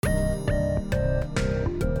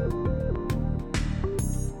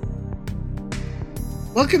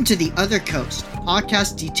Welcome to The Other Coast, a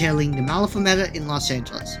podcast detailing the Malifaux meta in Los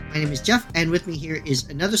Angeles. My name is Jeff, and with me here is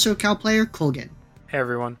another SoCal player, Colgan. Hey,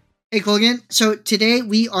 everyone. Hey, Colgan. So today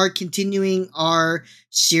we are continuing our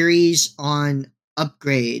series on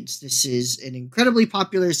upgrades. This is an incredibly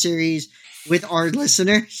popular series with our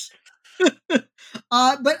listeners. But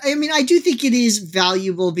I mean, I do think it is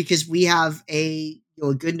valuable because we have a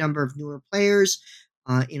good number of newer players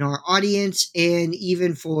in our audience, and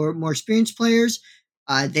even for more experienced players,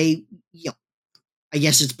 they, I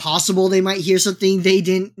guess it's possible they might hear something they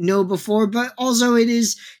didn't know before, but also it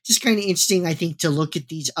is just kind of interesting, I think, to look at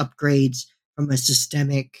these upgrades from a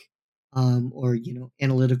systemic or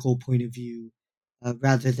analytical point of view,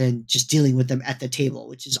 rather than just dealing with them at the table,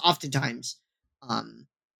 which is oftentimes um,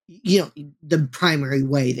 the primary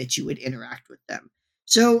way that you would interact with them.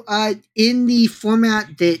 So in the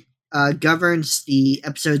format that governs the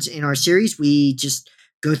episodes in our series, we just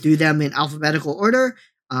go through them in alphabetical order.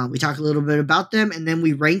 We talk a little bit about them, and then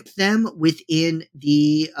we rank them within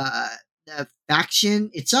the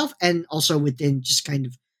faction itself, and also within just kind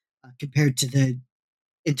of compared to the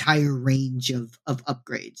entire range of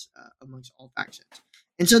upgrades amongst all factions.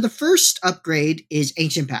 And so the first upgrade is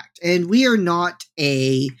Ancient Pact, and we are not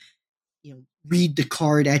a read the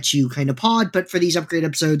card at you kind of pod, but for these upgrade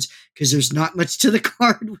episodes, because there's not much to the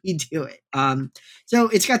card, we do it. So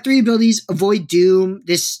it's got 3 abilities. Avoid Doom.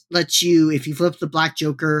 This lets you, if you flip the Black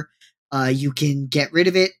Joker, you can get rid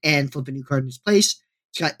of it and flip a new card in its place.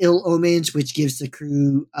 It's got Ill Omens, which gives the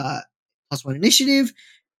crew +1 initiative,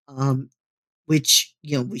 which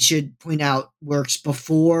we should point out works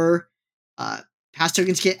before pass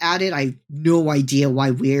tokens get added. I have no idea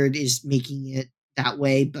why Weird is making it that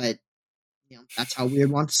way, but that's how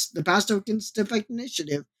Weird wants the pass tokens to affect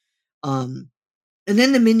initiative. And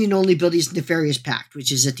then the minion only ability is Nefarious Pact,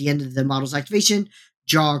 which is at the end of the model's activation,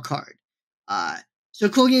 draw a card. So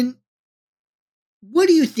Colgan, what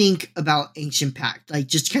do you think about Ancient Pact? Like,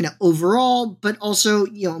 just kind of overall, but also,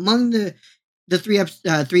 among the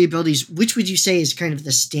three abilities, which would you say is kind of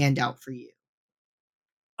the standout for you?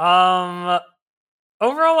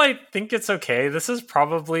 Overall, I think it's okay. This is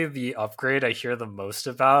probably the upgrade I hear the most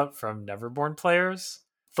about from Neverborn players.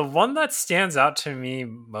 The one that stands out to me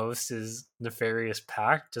most is Nefarious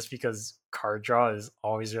Pact, just because card draw is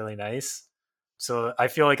always really nice. So I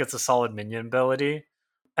feel like it's a solid minion ability.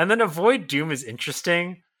 And then Avoid Doom is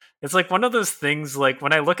interesting. It's like one of those things, like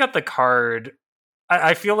when I look at the card,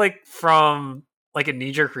 I feel like from like a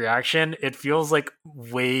knee-jerk reaction, it feels like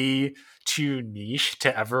way too niche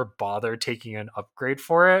to ever bother taking an upgrade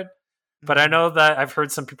for it. But I know that I've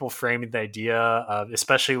heard some people framing the idea of,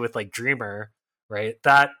 especially with like Dreamer, right?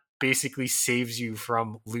 That basically saves you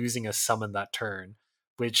from losing a summon that turn,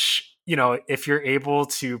 which, if you're able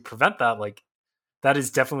to prevent that, like that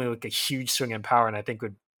is definitely like a huge swing in power. And I think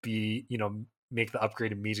would be, make the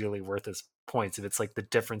upgrade immediately worth its points. If it's like the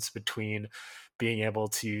difference between being able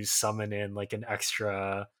to summon in like an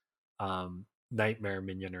extra nightmare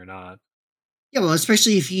minion or not. Yeah, well,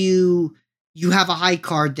 especially if you have a high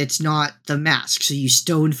card that's not the mask, so you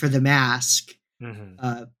stone for the mask,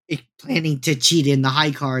 planning to cheat in the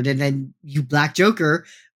high card, and then you Black Joker,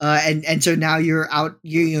 and so now you're out.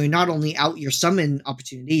 You're not only out your summon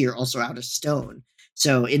opportunity, you're also out of stone.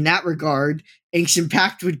 So in that regard, Ancient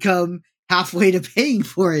Pact would come halfway to paying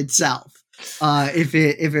for itself if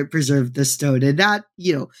it preserved the stone, and that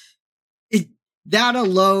that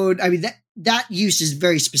alone. I mean that use is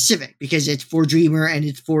very specific because it's for Dreamer and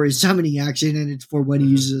it's for his summoning action and it's for when he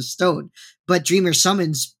uses a stone. But Dreamer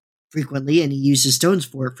summons frequently and he uses stones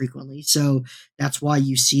for it frequently. So that's why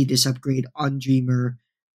you see this upgrade on Dreamer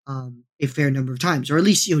a fair number of times, or at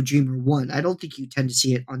least, Dreamer 1. I don't think you tend to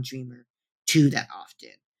see it on Dreamer 2 that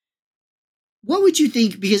often. What would you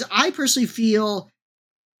think? Because I personally feel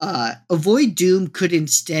Avoid Doom could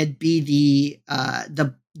instead be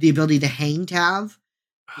the ability the Hanged have.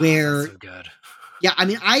 Where, so good. Yeah, I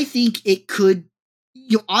mean, I think it could.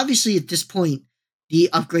 Obviously at this point, the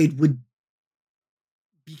upgrade would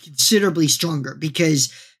be considerably stronger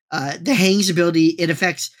because the Hang's ability, it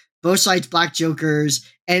affects both sides Black Jokers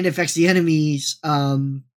and it affects the enemies.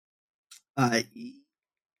 What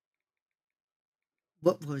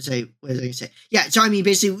was I going to say? Yeah, so I mean,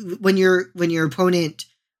 basically, when your opponent,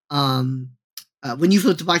 when you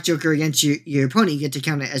flip the Black Joker against your opponent, you get to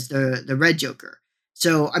count it as the Red Joker.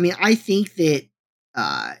 So, I mean, I think that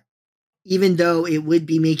even though it would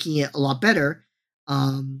be making it a lot better,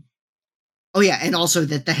 and also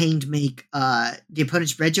that the Hanged make the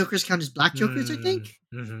opponent's Red Jokers count as Black Jokers, I think.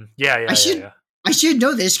 Mm-hmm. Yeah. I should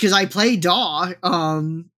know this because I play Daw,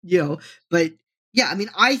 but yeah, I mean,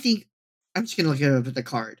 I think I'm just going to look it up at the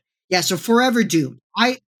card. Yeah, so Forever Doom.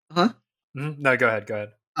 I huh? No, go ahead. Go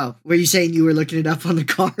ahead. Oh, were you saying you were looking it up on the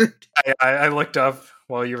card? I looked up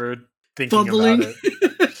while you were thinking about Fumbling. it.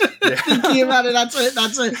 Yeah. Thinking about it,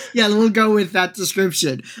 that's a yeah, we'll go with that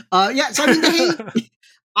description. Yeah, so I mean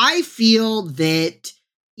I feel that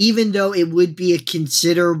even though it would be a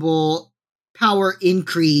considerable power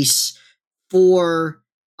increase for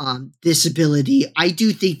this ability, I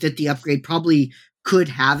do think that the upgrade probably could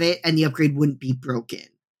have it and the upgrade wouldn't be broken.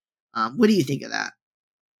 What do you think of that?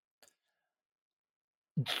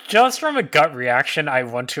 Just from a gut reaction, I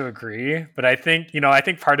want to agree, but I think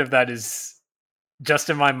part of that is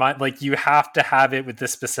just in my mind, like you have to have it with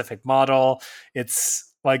this specific model.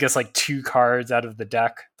 It's, well, I guess like two cards out of the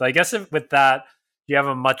deck. But I guess with that, you have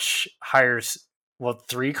a much higher, well,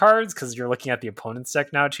 three cards because you're looking at the opponent's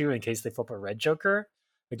deck now too, in case they flip a red Joker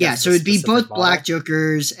Yeah, against so this it'd be specific both black model.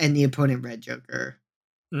 jokers and the opponent red joker.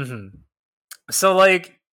 Mm-hmm. So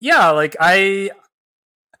like, yeah, like I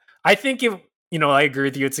think it, I agree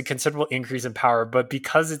with you. It's a considerable increase in power, but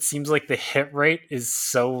because it seems like the hit rate is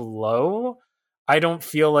so low, I don't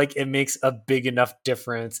feel like it makes a big enough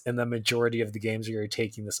difference in the majority of the games where you're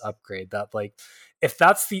taking this upgrade. That, like, if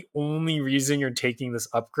that's the only reason you're taking this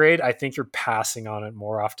upgrade, I think you're passing on it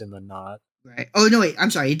more often than not. Right. Oh no, wait. I'm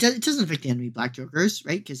sorry. It doesn't affect the enemy black jokers,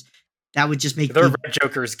 right? Because that would just make The the red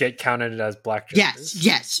jokers get counted as black yes, jokers.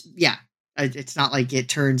 yes, yeah. It's not like it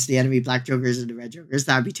turns the enemy black jokers into red jokers.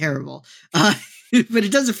 That would be terrible. But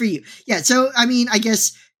it does it for you. Yeah. So I mean, I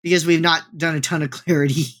guess because we've not done a ton of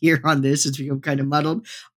clarity here on this, it's become kind of muddled.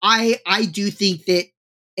 I do think that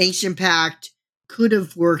Ancient Pact could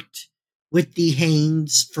have worked with the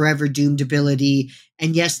Haynes Forever Doomed ability,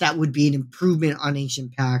 and yes, that would be an improvement on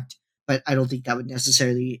Ancient Pact, but I don't think that would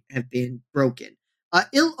necessarily have been broken.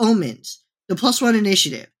 Ill Omens, the +1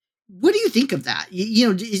 initiative. What do you think of that?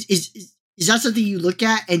 Is that something you look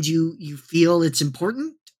at and you feel it's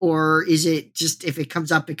important, or is it just if it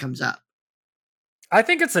comes up, it comes up? I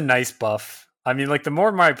think it's a nice buff. I mean, like the more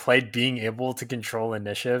and more I played, being able to control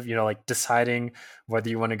initiative, like deciding whether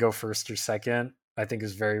you want to go first or second, I think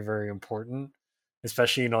is very, very important.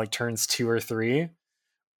 Especially, like turns 2 or 3.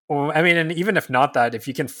 Well, I mean, and even if not that, if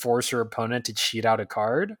you can force your opponent to cheat out a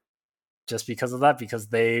card just because of that, because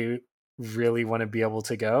they really want to be able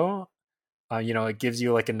to go, it gives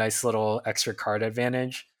you like a nice little extra card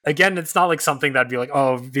advantage. Again, it's not like something that'd be like,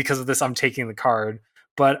 oh, because of this, I'm taking the card.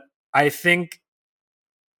 But I think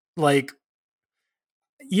like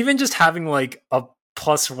even just having like a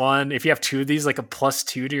 +1, if you have two of these, like a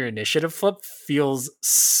 +2 to your initiative flip feels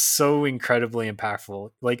so incredibly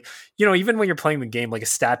impactful. Like, even when you're playing the game, like a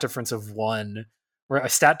stat difference of 1 or a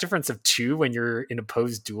stat difference of 2 when you're in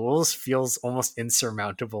opposed duels feels almost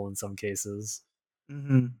insurmountable in some cases.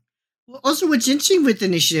 Mm-hmm. Well, also, what's interesting with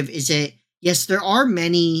initiative is that yes, there are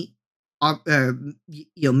many,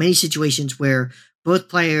 many situations where both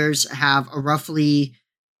players have a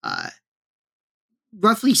uh,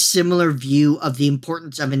 roughly similar view of the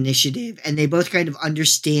importance of initiative, and they both kind of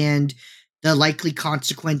understand the likely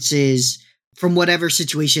consequences from whatever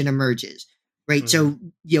situation emerges. Right. Mm-hmm.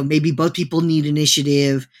 So, maybe both people need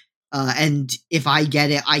initiative. And if I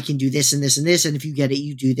get it, I can do this and this and this. And if you get it,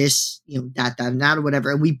 you do this, that, and that, or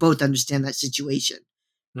whatever. And we both understand that situation.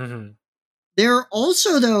 Mm-hmm. There are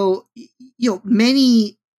also, though,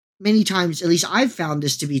 many, many times, at least I've found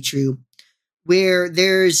this to be true, where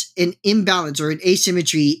there's an imbalance or an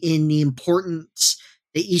asymmetry in the importance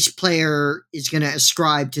that each player is going to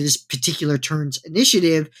ascribe to this particular turn's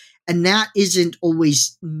initiative, and that isn't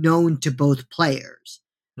always known to both players.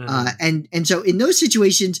 Mm-hmm. And so in those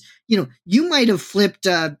situations, you might have flipped,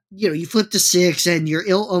 you flipped a 6 and your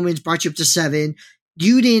ill omens brought you up to 7.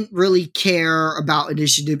 You didn't really care about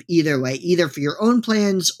initiative either way, either for your own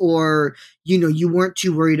plans or you weren't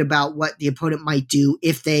too worried about what the opponent might do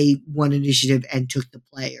if they won initiative and took the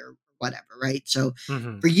play or whatever, right? So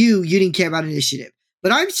Mm-hmm. for you didn't care about initiative.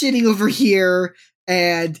 But I'm sitting over here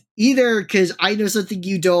and either because I know something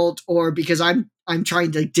you don't, or because I'm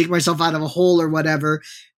trying to dig myself out of a hole or whatever,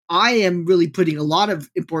 I am really putting a lot of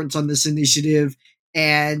importance on this initiative,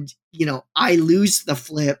 and I lose the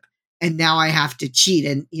flip, and now I have to cheat.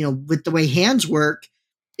 And with the way hands work,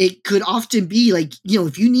 it could often be like,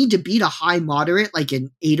 if you need to beat a high moderate, like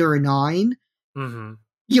an 8 or a 9,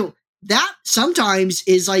 Mm-hmm. That sometimes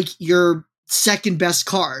is like your second best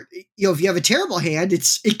card. If you have a terrible hand,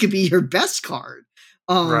 it could be your best card.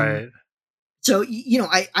 Right. So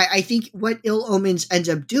I think what Ill Omens ends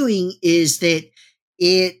up doing is that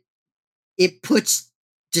it puts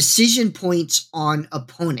decision points on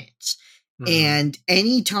opponents. Mm-hmm. And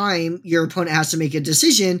anytime your opponent has to make a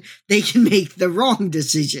decision, they can make the wrong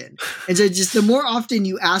decision. And so just the more often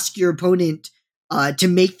you ask your opponent to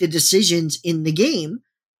make the decisions in the game,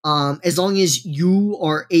 as long as you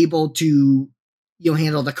are able to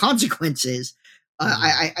handle the consequences.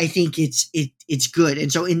 Mm-hmm. I think it's good,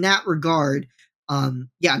 and so in that regard,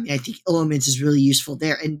 yeah, I mean, I think Ill Omens is really useful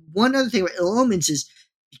there. And one other thing with Ill Omens is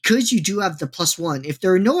because you do have the +1. If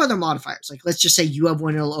there are no other modifiers, like let's just say you have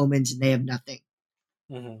one Ill Omens and they have nothing,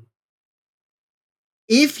 Mm-hmm.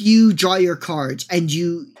 if you draw your cards and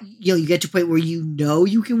you get to a point where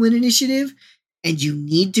you can win initiative and you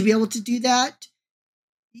need to be able to do that,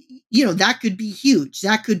 that could be huge.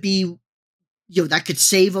 That could be that could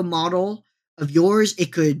save a model of yours.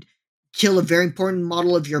 It could kill a very important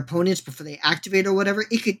model of your opponents before they activate or whatever.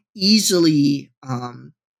 It could easily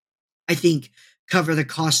I think cover the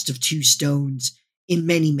cost of 2 stones in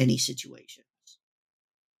many, many situations.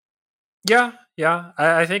 Yeah, yeah.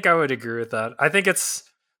 I think I would agree with that. I think it's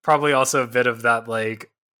probably also a bit of that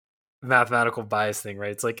like mathematical bias thing,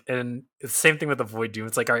 right? It's like, and it's the same thing with the Void Doom.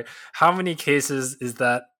 It's like, all right, how many cases is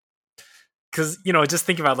that? Because just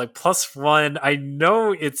think about like +1. I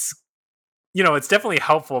know it's definitely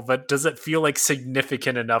helpful, but does it feel like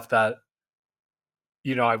significant enough that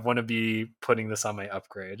I want to be putting this on my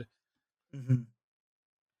upgrade? Mm-hmm.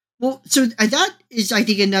 Well, so that is, I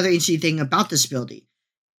think, another interesting thing about this ability.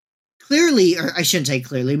 Clearly, or I shouldn't say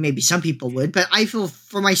clearly, maybe some people would, but I feel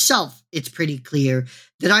for myself, it's pretty clear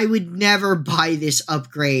that I would never buy this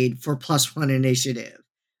upgrade for +1 initiative.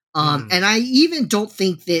 Mm-hmm. And I even don't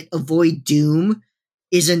think that Avoid Doom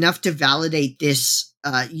is enough to validate this,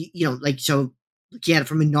 like, so looking at it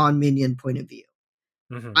from a non minion point of view.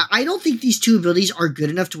 Mm-hmm. I don't think these two abilities are good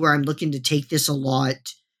enough to where I'm looking to take this a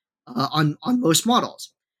lot on most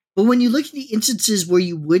models. But when you look at the instances where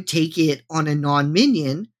you would take it on a non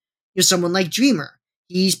minion, someone like Dreamer,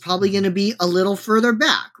 he's probably going Mm-hmm. to be a little further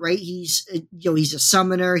back, right? He's a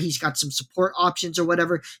summoner, he's got some support options or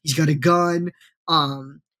whatever. He's got a gun.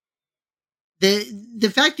 Um,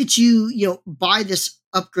 the fact that you buy this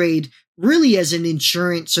upgrade really as an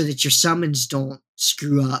insurance so that your summons don't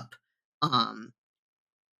screw up. Um,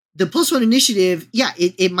 the +1 initiative, yeah,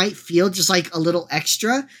 it might feel just like a little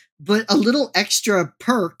extra, but a little extra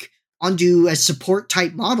perk onto a support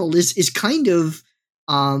type model is kind of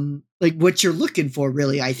like what you're looking for,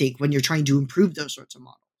 really, I think, when you're trying to improve those sorts of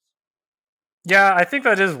models. Yeah, I think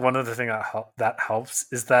that is one of the things that helps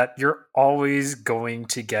is that you're always going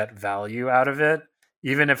to get value out of it,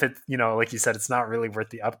 even if it's like you said, it's not really worth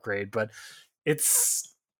the upgrade. But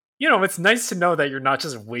it's it's nice to know that you're not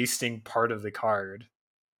just wasting part of the card.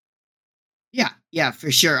 Yeah, yeah,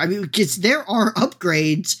 for sure. I mean, because there are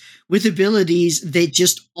upgrades with abilities that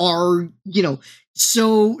just are,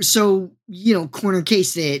 so corner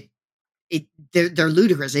case that they're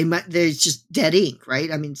ludicrous. They're just dead ink,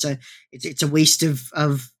 right? I mean, it's a waste of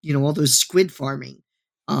all those squid farming.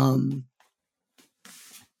 Um,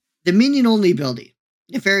 the minion only ability,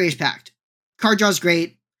 Nefarious Pact, card draw's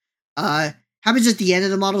great. Uh, happens at the end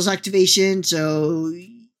of the model's activation, so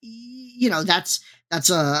that's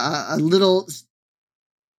a little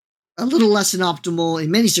less than optimal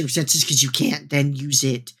in many circumstances because you can't then use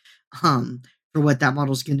it for what that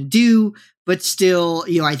model's going to do. But still,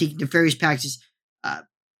 I think Nefarious Pact is. I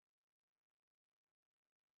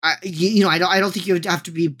don't think you would have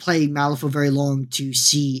to be playing Malifaux very long to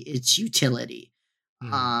see its utility.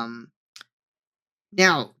 Mm-hmm. Um,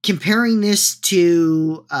 Now, comparing this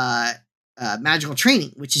to Magical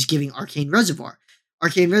Training, which is giving Arcane Reservoir.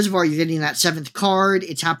 Arcane Reservoir, you're getting that 7th card.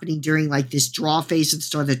 It's happening during like this draw phase at the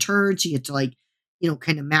start of the turn, so you get to like,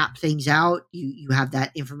 kind of map things out. You have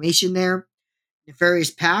that information there. Nefarious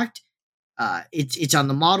Pact, it's on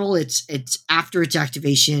the model. It's after its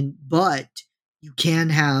activation, but you can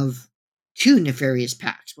have 2 Nefarious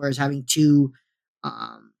Pacts, whereas having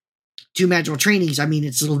um, two magical trainings, I mean,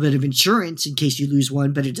 it's a little bit of insurance in case you lose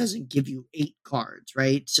one, but it doesn't give you 8 cards,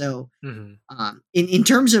 right? So, Mm-hmm. in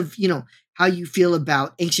terms of how you feel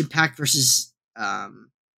about Ancient Pact versus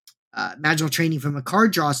magical training from a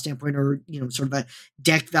card draw standpoint, or sort of a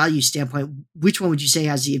deck value standpoint, which one would you say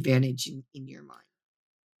has the advantage in your mind?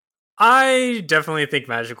 I definitely think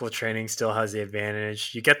magical training still has the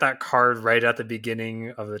advantage. You get that card right at the beginning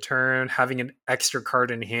of the turn. Having an extra card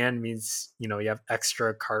in hand means you have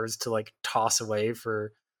extra cards to like toss away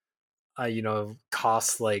for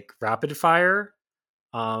costs like rapid fire.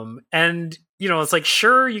 And it's like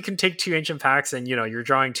sure you can take 2 ancient packs and you're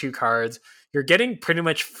drawing 2 cards. You're getting pretty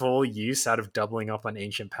much full use out of doubling up on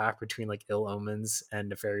ancient pact between like ill omens and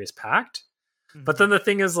nefarious pact. But Mm-hmm. then the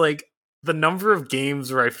thing is, like, the number of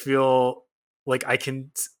games where I feel like I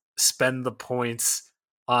can spend the points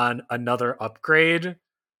on another upgrade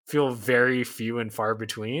feel very few and far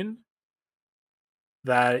between.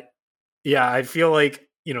 That yeah, I feel like,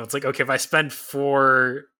 it's like, okay, if I spend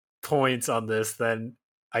 4 points on this, then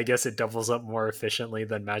I guess it doubles up more efficiently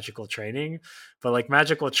than magical training. But like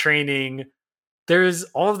magical training, there's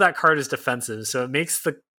all of that card is defensive, so it makes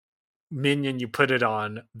the minion you put it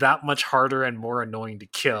on that much harder and more annoying to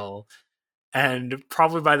kill. And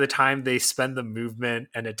probably by the time they spend the movement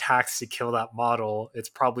and attacks to kill that model, it's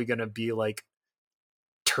probably going to be like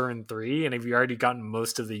turn 3. And if you already gotten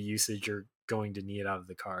most of the usage you're going to need out of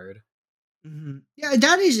the card. Yeah,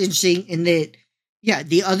 that is interesting in that, yeah,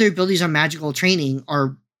 the other abilities on magical training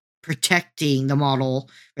are protecting the model,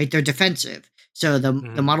 right? They're defensive. So the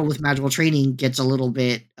Mm-hmm. model with magical training gets a little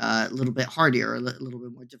bit harder, little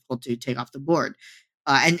bit more difficult to take off the board.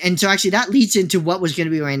 And so actually that leads into what was going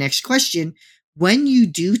to be my next question. When you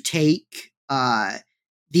do take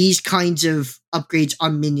these kinds of upgrades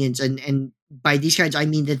on minions, and by these kinds I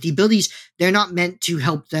mean that the abilities, they're not meant to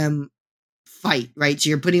help them fight, right? So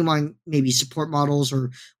you're putting them on maybe support models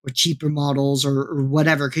or cheaper models or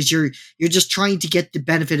whatever, because you're just trying to get the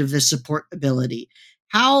benefit of the support ability.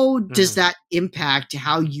 How does Mm-hmm. that impact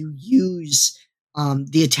how you use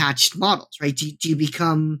the attached models, right? Do you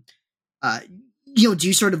become uh, do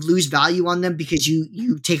you sort of lose value on them because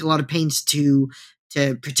you take a lot of pains to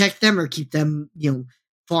protect them or keep them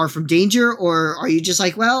far from danger, or are you just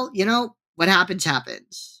like, well, what happens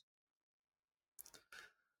happens?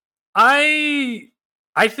 I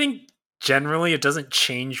I think generally it doesn't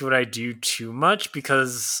change what I do too much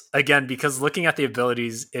because looking at the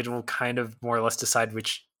abilities, it will kind of more or less decide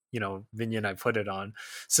which, minion I put it on.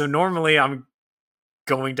 So normally I'm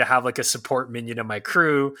going to have like a support minion in my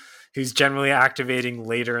crew who's generally activating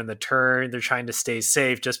later in the turn. They're trying to stay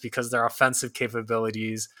safe just because their offensive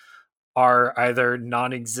capabilities are either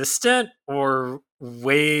non-existent or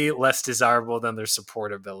way less desirable than their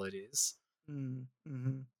support abilities.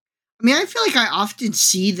 Mm-hmm. I mean, I feel like I often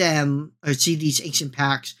see them or see these ancient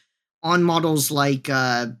packs on models like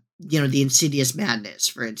the Insidious Madness,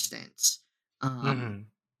 for instance. Um,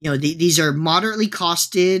 Mm-hmm. these are moderately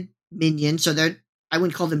costed minions, so I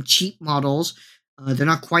wouldn't call them cheap models. They're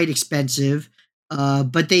not quite expensive,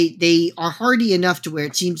 but they are hardy enough to where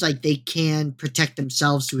it seems like they can protect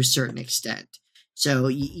themselves to a certain extent. So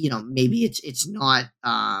maybe it's not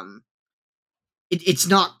it's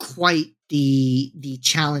not quite the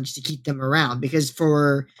challenge to keep them around, because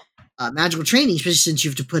for magical training, especially since you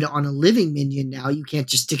have to put it on a living minion now, you can't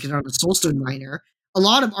just stick it on a soulstone miner. A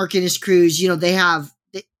lot of Arcanist crews,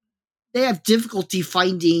 they have difficulty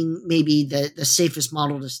finding maybe the safest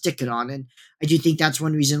model to stick it on. And I do think that's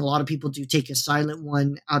one reason a lot of people do take a silent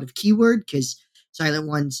one out of keyword, because silent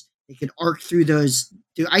ones, they could arc through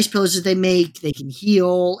ice pillars that they make, they can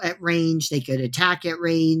heal at range, they could attack at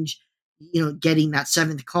range. Getting that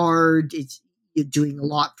seventh card, it's doing a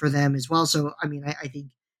lot for them as well. So I mean, I think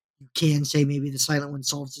you can say maybe the silent one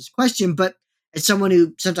solves this question, but as someone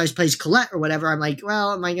who sometimes plays Colette or whatever, I'm like,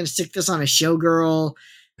 well, am I going to stick this on a showgirl?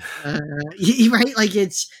 uh, right? Like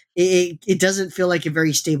it doesn't feel like a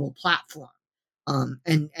very stable platform.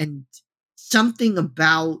 And something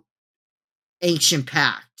about Ancient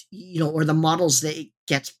Pact, or the models that it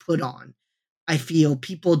gets put on, I feel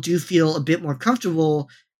people do feel a bit more comfortable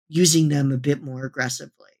using them a bit more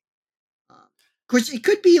aggressively. Of course, it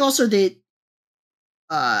could be also that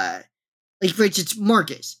uh, like for instance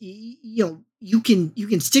Marcus, you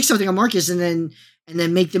can stick something on Marcus and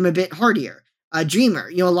then make them a bit hardier. Dreamer,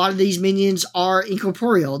 a lot of these minions are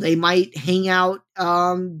incorporeal, they might hang out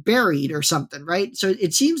buried or something, right? So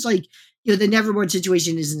it seems like the Neverborn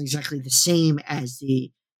situation isn't exactly the same as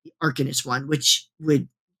the Arcanist one, which would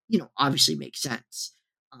obviously make sense.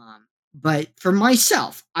 But for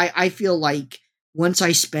myself, I feel like once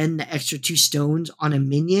I spend the extra 2 stones on a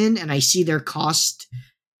minion and I see their cost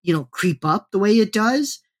creep up the way it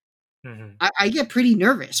does, Mm-hmm. I get pretty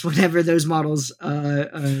nervous whenever those models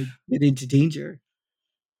get into danger.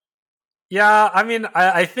 Yeah, I mean,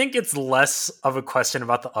 I think it's less of a question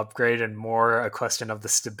about the upgrade and more a question of the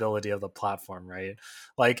stability of the platform, right?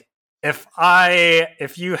 Like, if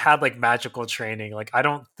you had like magical training, like I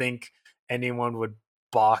don't think anyone would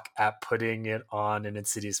balk at putting it on an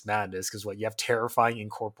Insidious Madness because what you have terrifying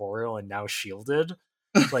incorporeal and now shielded,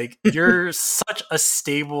 like you're such a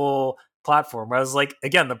stable platform. Whereas, like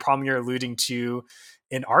again, the problem you're alluding to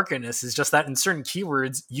in Arcanist is just that in certain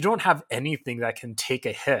keywords, you don't have anything that can take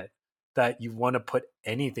a hit that you want to put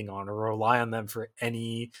anything on or rely on them for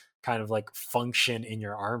any kind of like function in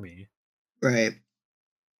your army. Right.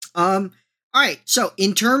 Um. All right. So,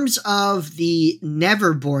 in terms of the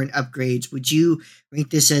Neverborn upgrades, would you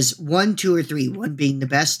rank this as one, two, or three? One being the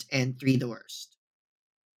best and three the worst.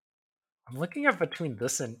 I'm looking at between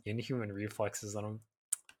this and Inhuman Reflexes, and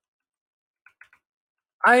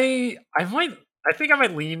I think I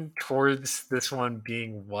might lean towards this one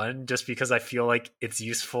being one just because I feel like it's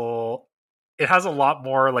useful. It has a lot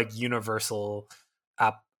more like universal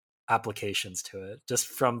app applications to it, just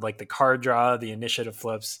from like the card draw, the initiative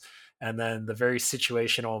flips, and then the very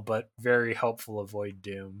situational but very helpful avoid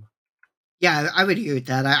doom. Yeah, I would agree with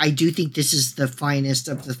that. I do think this is the finest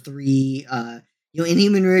of the three.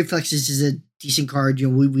 Inhuman Reflexes is a decent card.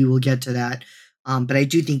 We will get to that. But I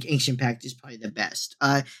do think Ancient Pact is probably the best.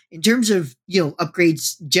 In terms of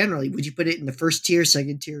upgrades generally, would you put it in the first tier,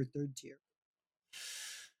 second tier, or third tier?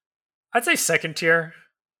 I'd say second tier.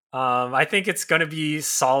 I think it's going to be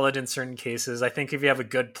solid in certain cases. I think if you have a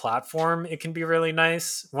good platform, it can be really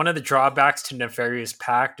nice. One of the drawbacks to Nefarious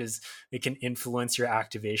Pact is it can influence your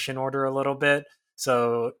activation order a little bit.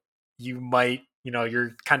 So you might,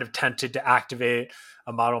 you're kind of tempted to activate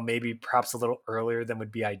a model maybe perhaps a little earlier than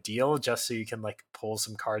would be ideal, just so you can like pull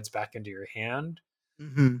some cards back into your hand.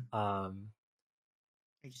 Mm-hmm. Um,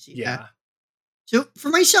 I can see that. yeah. So for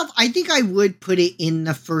myself, I think I would put it in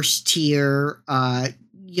the first tier.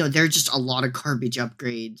 There are just a lot of garbage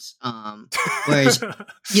upgrades. Whereas,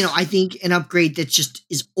 I think an upgrade that just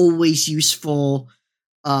is always useful,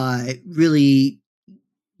 really,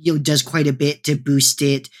 does quite a bit to boost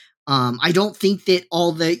it. I don't think that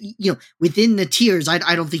all the, within the tiers,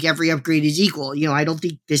 I don't think every upgrade is equal. I don't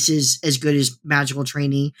think this is as good as magical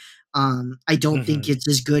training. I don't think Mhm. it's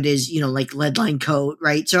as good as, like leadline coat,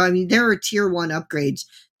 right? So, I mean, there are tier one upgrades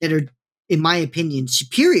that are, in my opinion,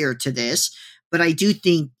 superior to this. But I do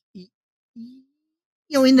think,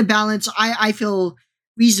 in the balance, I feel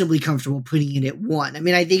reasonably comfortable putting it at one. I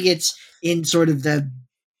mean, I think it's in sort of the,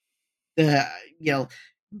 you know,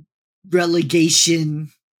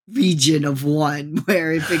 relegation region of one,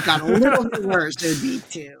 where if it got a little bit worse, it would be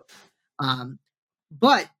two.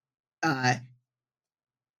 But uh,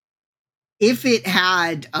 if it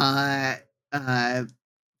had uh,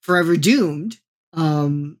 Forever Doomed,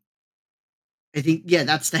 um, I think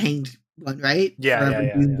that's the hanged one, right? Yeah, Forever yeah,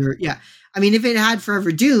 yeah, Doomed, yeah. yeah. I mean, if it had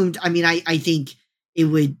Forever Doomed, I mean, I think it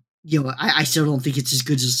would. I still don't think it's as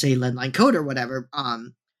good as say Leadline Code or whatever.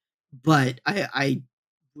 But I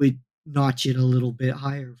would notch it a little bit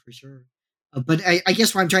higher for sure. But I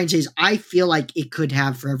guess what I'm trying to say is I feel like it could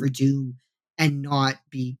have Forever Doom and not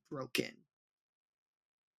be broken.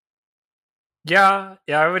 Yeah,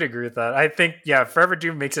 yeah, I would agree with that. I think Forever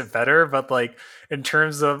Doom makes it better, but like in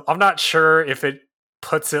terms of I'm not sure if it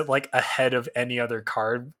puts it like ahead of any other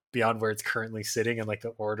card beyond where it's currently sitting in like the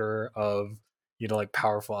order of like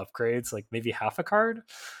powerful upgrades, like maybe half a card.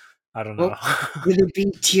 I don't know. Well, would it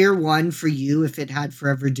be tier one for you if it had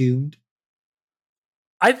Forever Doomed?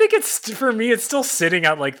 I think it's for me it's still sitting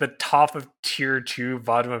at like the top of tier 2,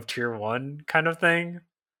 bottom of tier 1 kind of thing.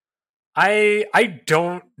 I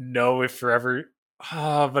don't know if forever.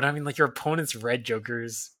 Oh, but I mean, like your opponent's red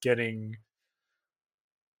Joker's getting.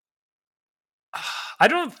 I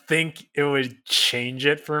don't think it would change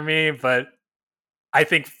it for me, but I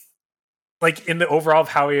think, like in the overall of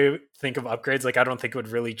how we think of upgrades, like I don't think it would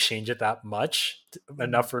really change it that much Mhm.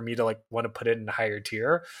 enough for me to like want to put it in a higher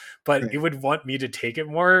tier. But it Right. would want me to take it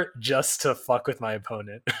more just to fuck with my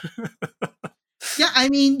opponent. Yeah, I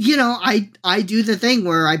mean, I do the thing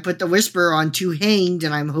where I put the Whisper on two hanged,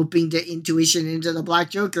 and I'm hoping to intuition into the Black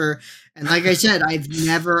Joker. And like I said, I've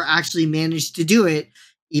never actually managed to do it,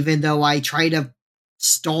 even though I try to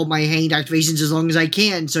stall my hanged activations as long as I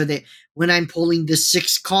can, so that when I'm pulling the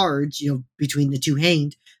 6 cards, between the two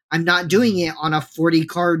hanged, I'm not doing Mhm. it on a 40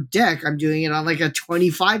 card deck. I'm doing it on like a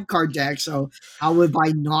 25 card deck. So how have I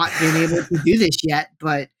not been able to do this yet?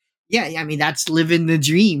 But yeah, I mean, that's living the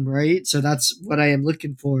dream, right? So that's what I am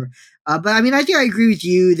looking for. But I mean, I think I agree with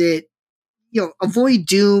you that avoid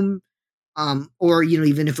doom, or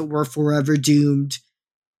even if it were forever doomed,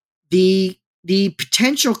 the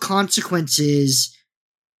potential consequences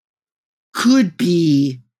could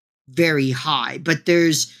be very high, but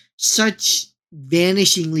there's such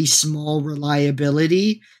vanishingly small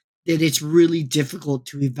reliability that it's really difficult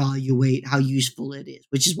to evaluate how useful it is,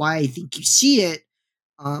 which is why I think you see it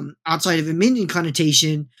outside of a minion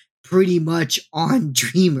connotation pretty much on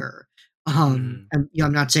Dreamer. Mhm. And,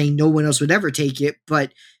 I'm not saying no one else would ever take it,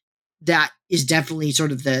 but that is definitely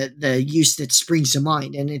sort of the use that springs to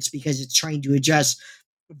mind, and it's because it's trying to adjust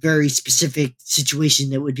a very specific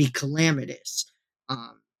situation that would be calamitous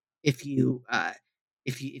if you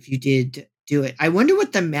did do it. I wonder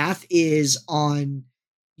what the math is on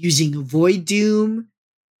using Void Doom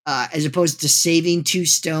as opposed to saving 2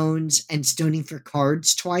 stones and stoning for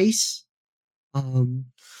cards twice. Um,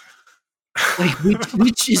 like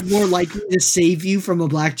which is more likely to save you from a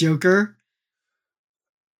Black Joker?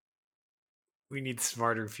 We need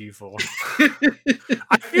smarter people.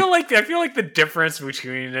 I feel like the difference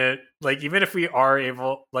between it, like even if we are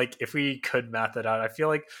able, like if we could math it out, I feel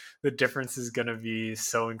like the difference is going to be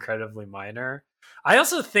so incredibly minor. I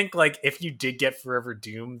also think like if you did get Forever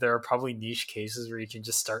Doom, there are probably niche cases where you can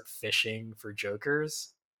just start fishing for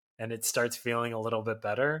jokers, and it starts feeling a little bit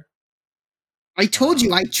better. I told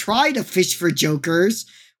you I try to fish for jokers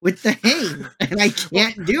with the hang, and I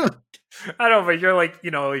can't do it. I don't know, but you're like,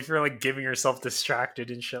 if you're like giving yourself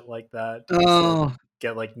distracted and shit like that to just like Oh,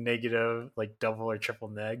 get like negative, like double or triple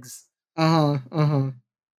negs. uh-huh.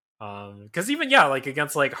 Because even yeah, like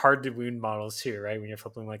against like hard to wound models too, right? When you're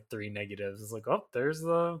flipping like 3 negatives, it's like, oh, there's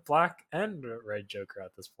the black and red Joker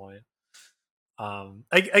at this point.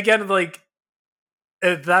 Again, like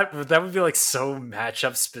that would be like so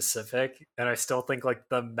matchup specific, and I still think like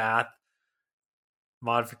the math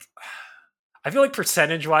modification. I feel like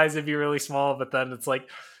percentage wise it'd be really small, but then it's like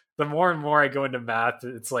the more and more I go into math,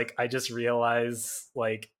 it's like I just realize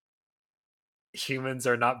like humans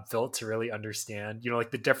are not built to really understand.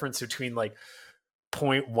 Like the difference between like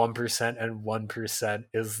 0.1% and 1%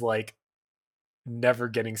 is like never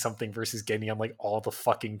getting something versus getting them like all the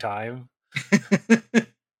fucking time.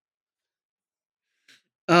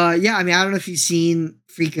 Yeah, I mean, I don't know if you've seen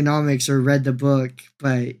Freakonomics or read the book,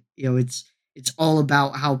 but it's all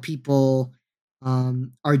about how people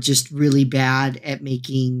are just really bad at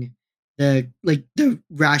making the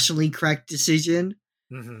rationally correct decision.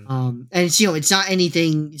 Mm-hmm. And it's not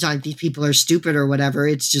anything. It's not like these people are stupid or whatever.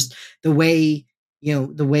 It's just the way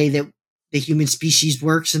that the human species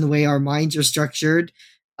works and the way our minds are structured.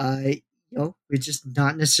 We're just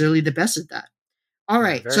not necessarily the best at that. All Yeah,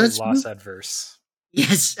 right, so very let's loss move. adverse.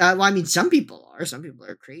 Yes, well, I mean, some people are. Some people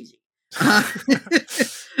are crazy. Uh,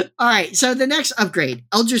 all right, so the next upgrade,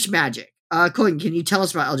 Eldritch Magic. Colton, can you tell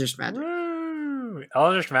us about Eldritch Magic? Woo!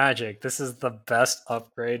 Eldritch Magic. This is the best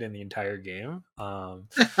upgrade in the entire game.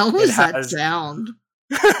 The hell It was that has. sound?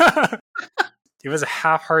 It was a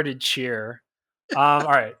half-hearted cheer. All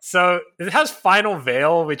right, so it has Final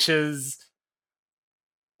Veil, which is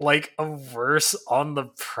like a verse on the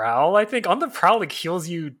prowl. I think on the prowl it heals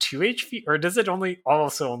you 2 HP, or does it only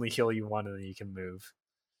heal you 1 and then you can move?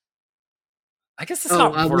 I guess it's Oh,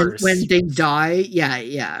 not when worse they die,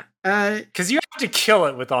 yeah. because you have to kill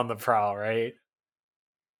it with on the prowl, right?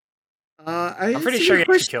 I'm pretty It's a sure good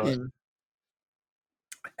you have to kill it. question.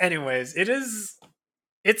 Anyways,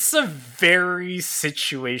 it's a very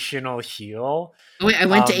situational heal. Oh, wait, I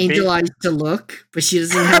went to Angel Eyes to look, but she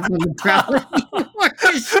doesn't have on the prowl anymore.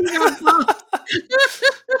 She got buffed.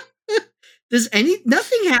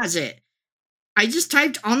 Nothing has it. I just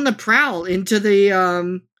typed on the prowl into the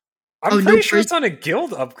I'm pretty sure it's on a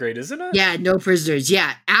guild upgrade, isn't it? Yeah, no prisoners.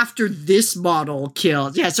 Yeah, after this model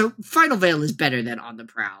kills. Yeah, so Final Veil is better than on the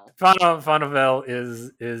prowl. Final Veil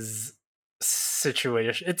is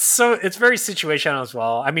situation. It's very situational as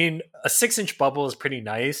well. I mean, a 6-inch bubble is pretty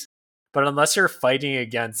nice, but unless you're fighting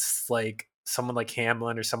against like someone like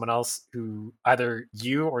Hamlin or someone else who either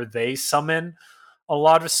you or they summon a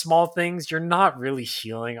lot of small things, you're not really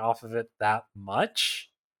healing off of it that much.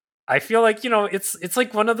 I feel like, it's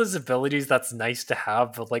like one of those abilities that's nice to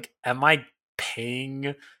have, but like, am I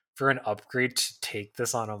paying for an upgrade to take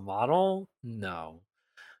this on a model? No.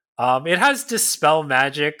 It has Dispel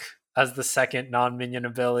Magic as the second non-minion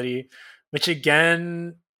ability, which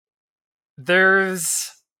again, I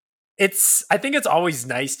think it's always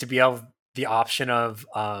nice to be able the option of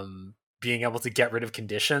being able to get rid of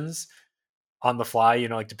conditions on the fly,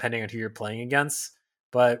 like depending on who you're playing against.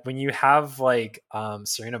 But when you have like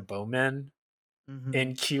Serena Bowman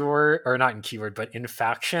in keyword, or not in keyword, but in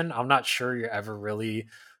faction, I'm not sure you're ever really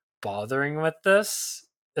bothering with this,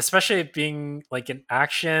 especially it being like an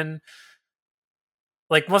action.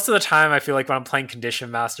 Like most of the time, I feel like when I'm playing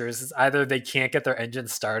Condition Masters, it's either they can't get their engine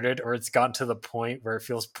started or it's gotten to the point where it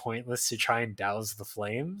feels pointless to try and douse the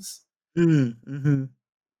flames. Mm-hmm.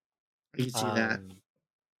 I can see that.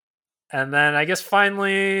 And then I guess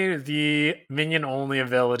finally the minion only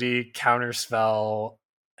ability, Counterspell.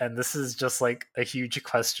 And this is just like a huge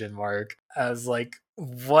question mark as like,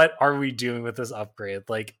 what are we doing with this upgrade?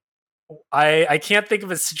 Like, I can't think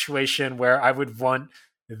of a situation where I would want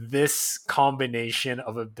this combination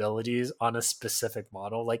of abilities on a specific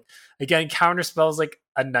model. Like again, Counterspell is like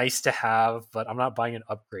a nice to have, but I'm not buying an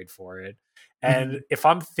upgrade for it. And if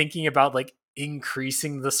I'm thinking about like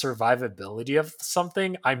increasing the survivability of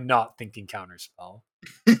something, I'm not thinking Counterspell.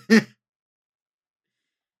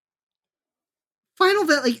 Final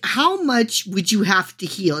Veil, like how much would you have to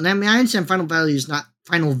heal? And I mean, I understand Final Veil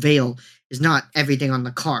is not everything on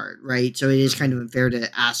the card, right? So it is kind of unfair to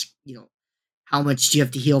ask, how much do you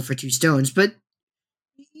have to heal for 2 stones? But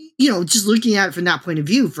just looking at it from that point of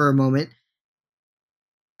view for a moment,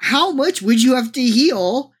 how much would you have to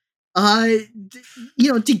heal,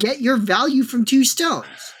 to get your value from 2 stones?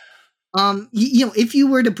 If you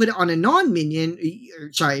were to put it on a non-minion,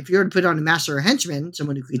 if you were to put it on a master or henchman,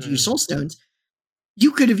 someone who could use soul stones,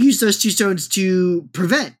 you could have used those 2 stones to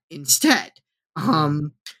prevent instead.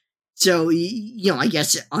 So I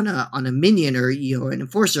guess on a minion or an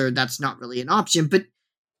enforcer, that's not really an option. But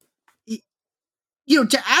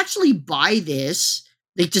to actually buy this,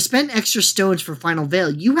 like to spend extra stones for Final Veil,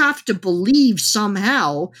 you have to believe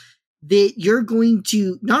somehow that you're going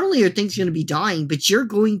to, not only are things going to be dying, but you're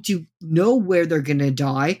going to know where they're going to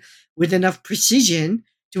die with enough precision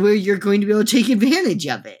to where you're going to be able to take advantage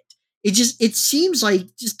of it. It seems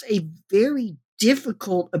like just a very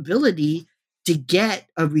difficult ability to get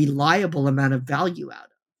a reliable amount of value out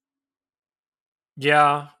of.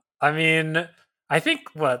 Yeah, I mean, I think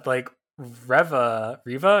what like Riva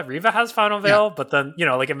has Final Yeah. Veil, but then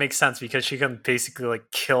like it makes sense because she can basically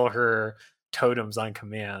like kill her totems on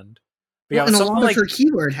command. But yeah, Well, with and a someone lot of like her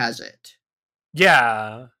keyword has it.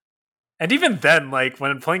 yeah, and even then, like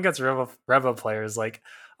when playing against Reva players, like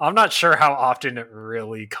I'm not sure how often it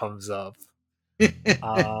really comes up.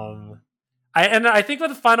 Um, I think with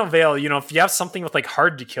the Final Veil, if you have something with like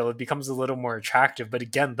hard to kill, it becomes a little more attractive. But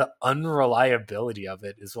again, the unreliability of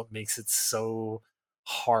it is what makes it so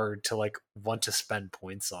hard to like want to spend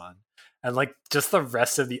points on. And like just the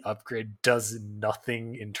rest of the upgrade does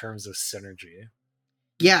nothing in terms of synergy.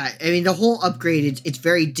 Yeah, I mean the whole upgrade, it's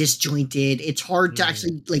very disjointed. It's hard to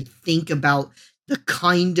actually like think about the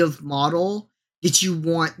kind of model that you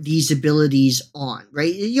want these abilities on,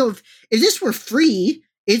 right? If this were free,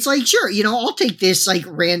 it's like sure, I'll take this like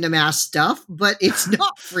random ass stuff, but it's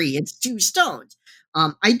not free. It's 2 stones.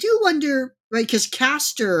 I do wonder, right? Because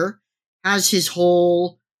Caster has his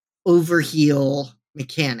whole overheal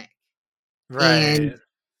mechanic, and Right.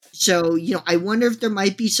 so, I wonder if there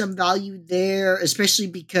might be some value there, especially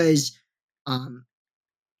because, um,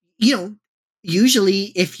 you know,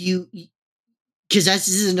 usually if you, because this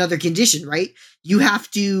is another condition, right? You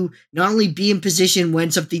have to not only be in position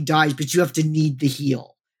when something dies, but you have to need the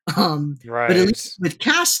heal. But at least Right. with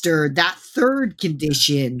Caster, that third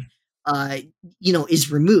condition, uh,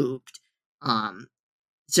 is removed. Um,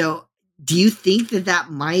 so do you think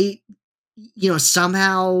that might,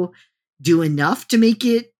 somehow do enough to make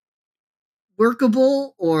it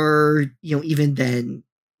workable, or even then?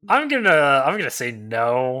 I'm gonna say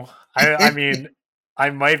no. I mean I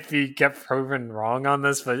might be get proven wrong on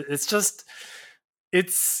this, but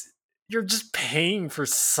it's you're just paying for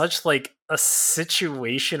such like a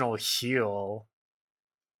situational heal.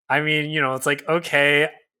 I mean, it's like okay,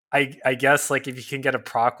 I guess like if you can get a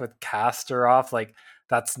proc with caster off, like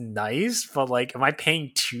that's nice, but like am I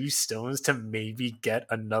paying 2 stones to maybe get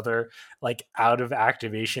another like out of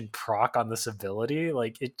activation proc on this ability?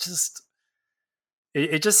 Like it just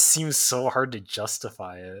seems so hard to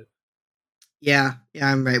justify it. Yeah,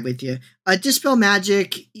 I'm right with you. Dispel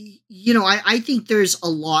magic, I think there's a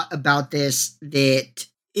lot about this that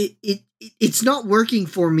it's not working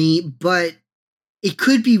for me, but it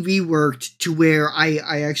could be reworked to where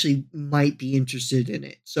I actually might be interested in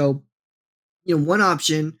it. So, one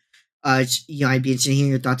option, I'd be interested in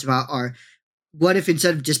hearing your thoughts about are, what if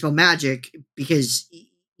instead of Dispel Magic, because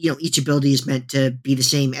each ability is meant to be the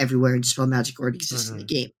same everywhere and Dispel Magic already exists in the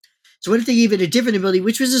game. So what if they gave it a different ability,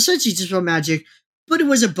 which was essentially Dispel Magic, but it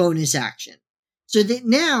was a bonus action? So that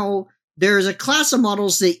now there's a class of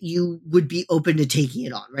models that you would be open to taking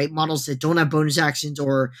it on, right? Models that don't have bonus actions,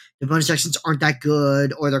 or the bonus actions aren't that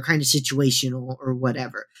good, or they're kind of situational or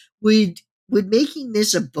whatever. Would making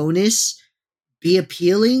this a bonus be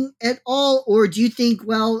appealing at all? Or do you think,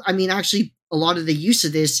 well, I mean, actually, a lot of the use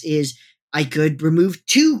of this is I could remove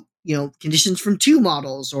two, conditions from 2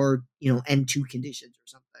 models, or, N2 conditions or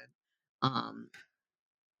something. Um,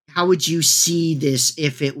 how would you see this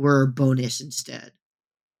if it were bonus instead?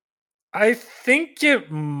 I think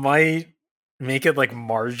it might make it like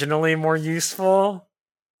marginally more useful,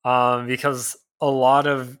 because a lot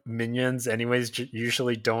of minions, anyways,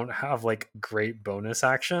 usually don't have like great bonus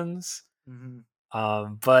actions. Mm-hmm.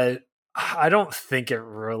 But I don't think it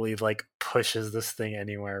really like pushes this thing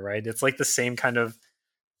anywhere, right? It's like the same kind of.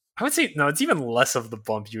 I would say no. It's even less of the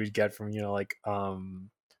bump you would get from like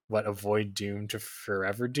what avoid doom to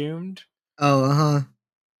forever doomed. Oh, uh-huh.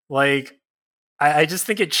 Like I just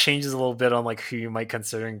think it changes a little bit on like who you might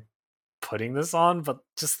considering putting this on, but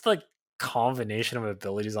just like combination of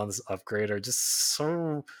abilities on this upgrade are just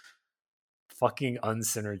so fucking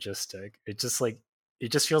unsynergistic. It just like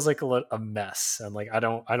it just feels like a mess, and like I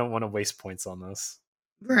don't want to waste points on this.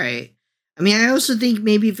 Right. I mean, I also think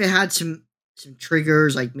maybe if it had some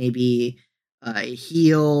triggers, like maybe it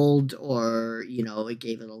healed, or it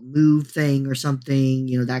gave a little move thing or something.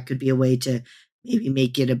 That could be a way to maybe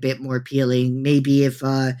make it a bit more appealing. Maybe if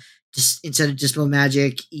just instead of Dispel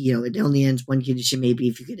Magic, it only ends one condition. Maybe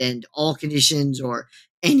if you could end all conditions or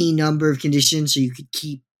any number of conditions, so you could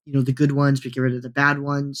keep the good ones but get rid of the bad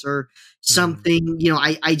ones or Mm. something.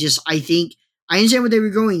 I think I understand what they were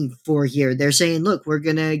going for here. They're saying, look, we're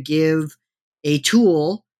going to give a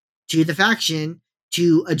tool to the faction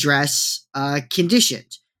to address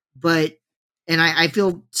conditions. But, and I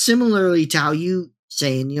feel similarly to how you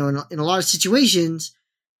saying, in a lot of situations,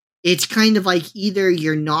 it's kind of like either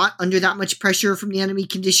you're not under that much pressure from the enemy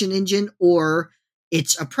condition engine, or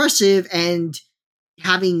it's oppressive, and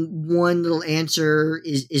having one little answer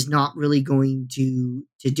is not really going to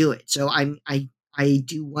do it. So I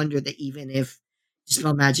do wonder that even if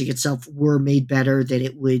Dispel Magic itself were made better, that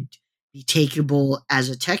it would be takeable as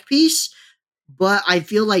a tech piece. But I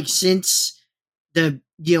feel like since the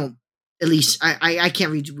at least I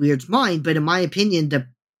can't read Weird's mind, but in my opinion, the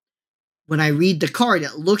when I read the card,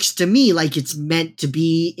 it looks to me like it's meant to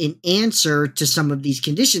be an answer to some of these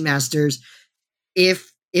condition masters.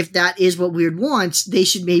 If that is what Weird wants, they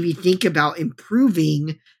should maybe think about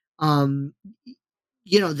improving um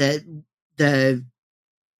the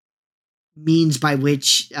means by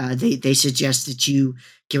which they suggest that you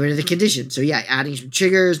get rid of the condition. So yeah, adding some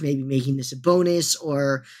triggers, maybe making this a bonus,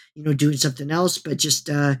 or doing something else. But just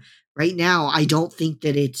right now, I don't think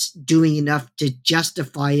that it's doing enough to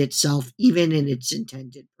justify itself, even in its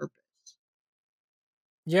intended purpose.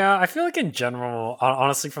 Yeah, I feel like in general,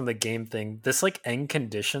 honestly, from the game thing, this like end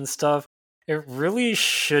condition stuff, it really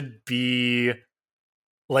should be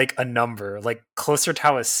like a number, like closer to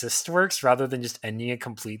how assist works rather than just ending it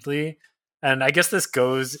completely. And I guess this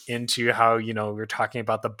goes into how, we're talking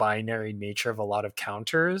about the binary nature of a lot of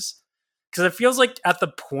counters. Because it feels like at the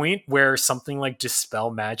point where something like Dispel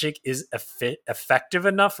Magic is effective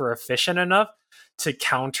enough or efficient enough to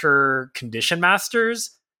counter Condition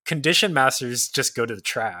Masters just go to the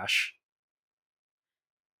trash.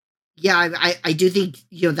 Yeah, I do think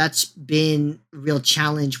that's been a real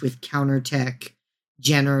challenge with countertech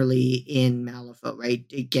generally in Malifaux, right?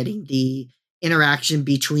 Getting the interaction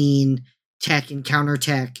between tech and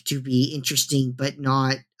countertech to be interesting, but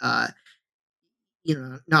not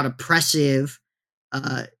not oppressive,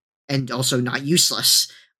 uh, and also not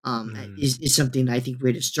useless. Mm. Is something I think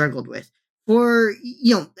we'd have struggled with. For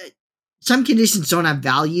some conditions don't have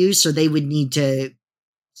value, so they would need to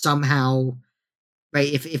somehow,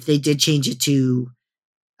 right? If they did change it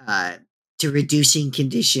uh, to reducing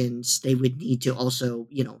conditions, they would need to also,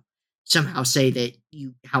 somehow say that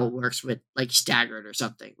how it works with like staggered or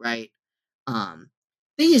something, right? Um,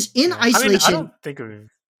 thing is, in Yeah, I mean, I don't isolation, think it would.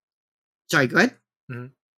 sorry, go ahead.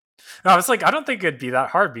 Mhm. No, it's like I don't think it'd be that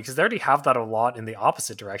hard because they already have that a lot in the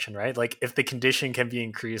opposite direction, right? Like if the condition can be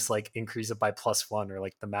increased, like increase it by +1 or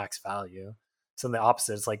like the max value. So in the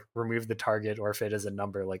opposite, it's like remove the target, or if it is a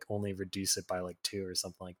number, like only reduce it by like 2 or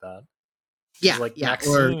something like that. Because Yeah, like yeah,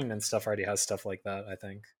 or Maxine and stuff already has stuff like that, I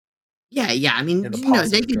think, yeah, yeah. I in mean, the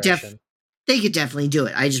positive direction. they could definitely do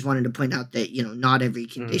it. I just wanted to point out that not every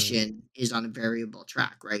Mm, condition is on a variable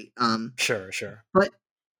track, right? sure, sure. But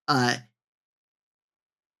uh,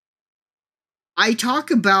 I talk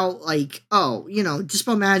about like, oh,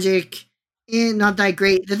 Dispel Magic, and not that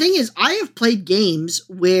great. The thing is, I have played games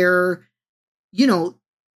where you know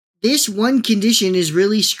this one condition is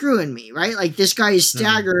really screwing me, right? Like this guy is Mm.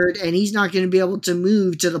 staggered and he's not going to be able to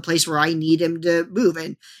move to the place where I need him to move.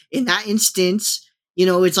 And in that instance,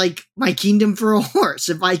 it's like my kingdom for a horse.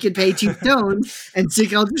 If I could pay 2 stones and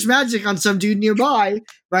stick Eldritch Magic on some dude nearby,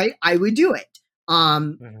 right, I would do it.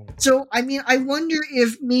 Mhm. So I mean, I wonder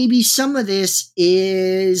if maybe some of this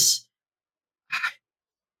is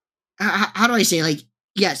how do I say, like,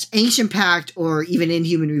 yes, Ancient Pact or even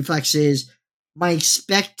Inhuman Reflexes, my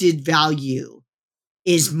expected value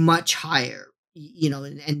is much higher,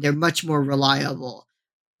 and they're much more reliable.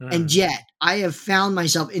 And Mm. yet, I have found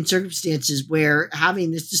myself in circumstances where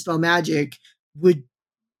having this Dispel Magic would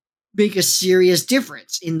make a serious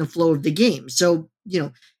difference in the flow of the game. So,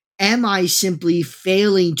 am I simply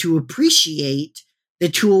failing to appreciate the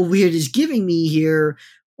tool Weird is giving me here?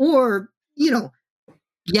 Or,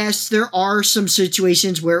 yes, there are some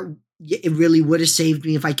situations where it really would have saved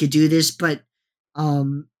me if I could do this, but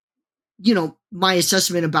um, my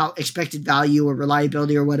assessment about expected value or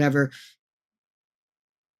reliability or whatever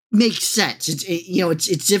makes sense.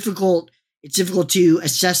 It's difficult. It's difficult to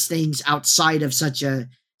assess things outside of such a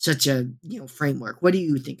such a framework. What do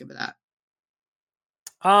you think of that?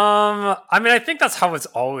 I mean, I think that's how it's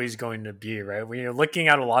always going to be, right? When you're looking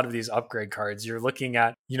at a lot of these upgrade cards, you're looking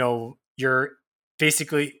at, your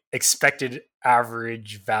basically expected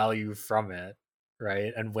average value from it,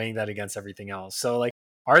 right? And weighing that against everything else. So, like,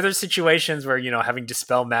 are there situations where, having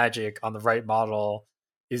Dispel Magic on the right model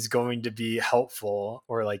is going to be helpful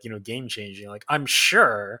or, like, game changing? Like, I'm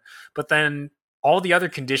sure, but then all the other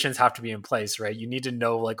conditions have to be in place, right? You need to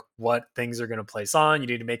know, like, what things are going to place on. You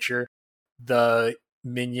need to make sure the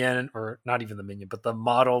minion, or not even the minion, but the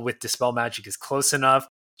model with Dispel Magic is close enough.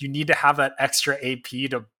 You need to have that extra AP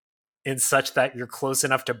to in such that you're close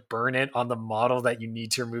enough to burn it on the model that you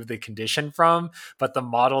need to remove the condition from, but the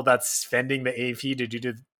model that's spending the AP to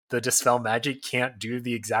do the Dispel Magic can't do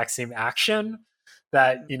the exact same action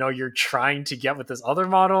that you're trying to get with this other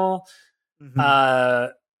model.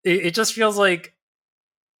 Mm-hmm. It just feels like,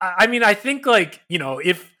 I mean, I think, like,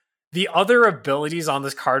 if the other abilities on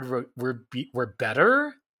this card were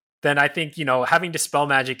better, then I think, having Dispel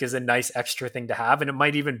Magic is a nice extra thing to have, and it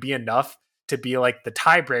might even be enough to be like the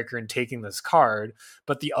tiebreaker in taking this card.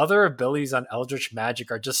 But the other abilities on Eldritch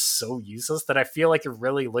Magic are just so useless that I feel like you're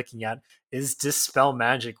really looking at, is Dispel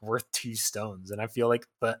Magic worth 2 stones? And I feel like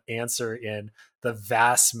the answer in the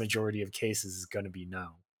vast majority of cases is going to be no.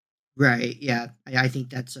 Right. Yeah. I think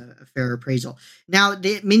that's a fair appraisal. Now,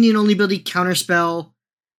 the minion only ability Counterspell,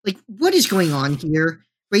 like, what is going on here?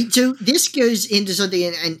 Right. So this goes into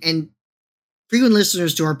something, and frequent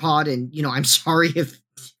listeners to our pod, and I'm sorry if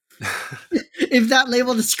if that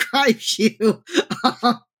label describes you.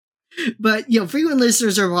 But frequent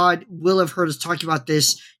listeners of our pod will have heard us talking about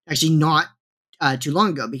this actually not too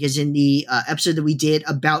long ago, because in the episode that we did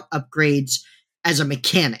about upgrades as a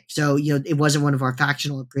mechanic, so it wasn't one of our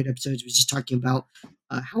factional upgrade episodes. We were just talking about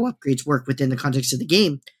how upgrades work within the context of the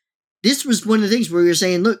game. This was one of the things where we were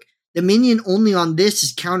saying, look, the minion only on this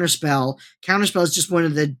is Counterspell. Counterspell is just one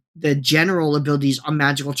of the general abilities on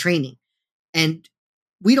magical training, and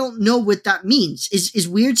we don't know what that means. Is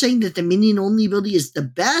Weird saying that the minion only ability is the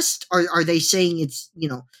best? Or are they saying it's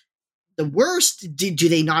the worst? Do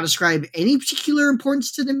they not ascribe any particular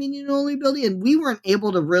importance to the minion only ability? And we weren't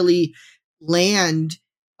able to really land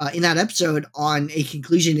in that episode on a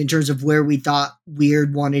conclusion in terms of where we thought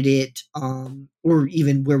Weird wanted it, or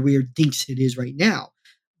even where Weird thinks it is right now.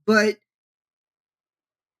 But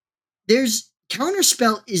there's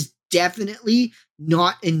Counterspell is definitely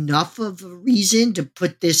not enough of a reason to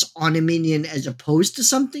put this on a minion as opposed to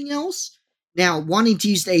something else. Now, wanting to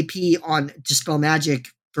use the AP on Dispel Magic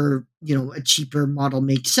for a cheaper model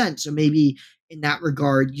makes sense. So maybe in that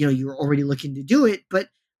regard, you're already looking to do it. But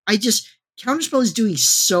I just Counterspell is doing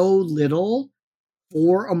so little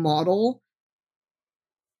for a model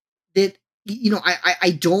that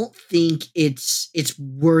I don't think it's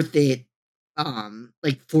worth it,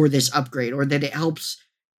 like, for this upgrade, or that it helps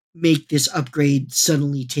make this upgrade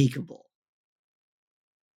suddenly takeable.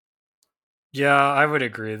 Yeah, I would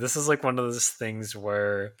agree. This is like one of those things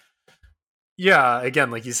where, yeah,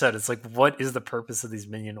 again, like you said, it's like, what is the purpose of these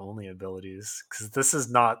minion only abilities? Because this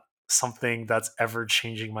is not something that's ever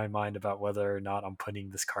changing my mind about whether or not I'm putting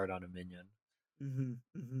this card on a minion. Mm-hmm,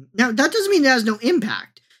 mm-hmm. Now, that doesn't mean it has no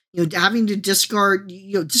impact. Having to discard,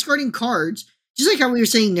 discarding cards, just like how we were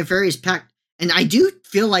saying Nefarious Pact. And I do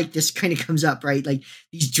feel like this kind of comes up, right? Like,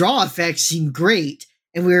 these draw effects seem great,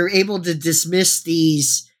 and we were able to dismiss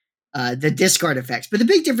these, the discard effects. But the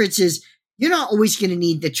big difference is you're not always going to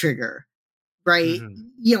need the trigger, right?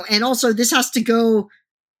 Mm-hmm. And also this has to go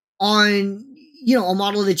on, a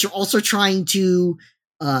model that you're also trying to,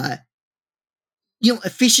 uh,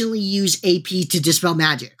 efficiently use AP to dispel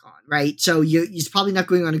magic on, right? So it's probably not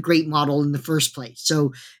going on a great model in the first place.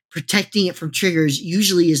 So protecting it from triggers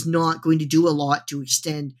usually is not going to do a lot to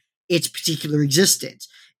extend its particular existence.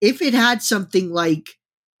 If it had something like,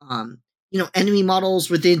 enemy models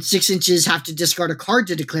within 6 inches have to discard a card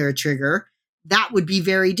to declare a trigger, that would be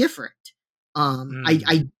very different.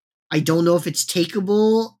 I don't know if it's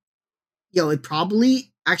takeable. It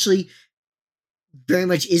probably actually very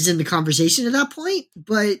much is in the conversation at that point,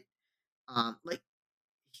 but like,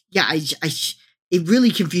 yeah, it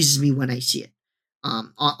really confuses me when I see it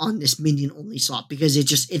on this minion only slot, because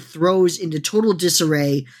it throws into total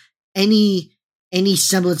disarray any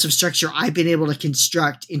semblance of structure I've been able to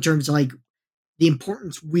construct in terms of, like, the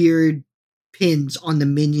importance Weird pins on the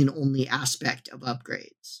minion only aspect of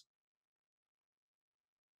upgrades.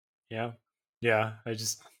 Yeah, I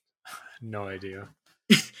just no idea.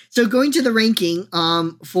 So going to the ranking,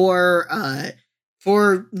 for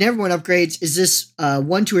Neverborn Upgrades, is this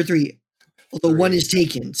 1, 2, or 3? Although 1 is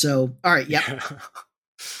taken. So all right, yep. Yeah.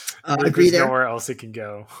 Agree There's there. nowhere else it can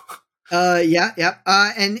go. Yeah, yeah.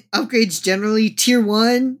 And upgrades generally tier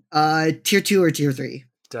 1, tier 2, or tier 3.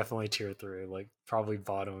 Definitely tier 3, like probably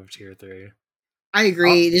bottom of tier 3. I Uh,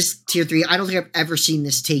 agree. This tier 3. I don't think I've ever seen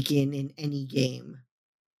this taken in any game.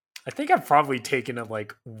 I think I've probably taken it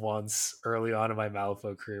like once early on in my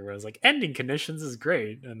Malifaux career where I was like, ending conditions is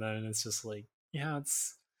great. And then it's just like, yeah,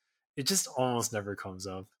 it just almost never comes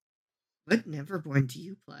up. What Neverborn do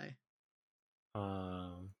you play?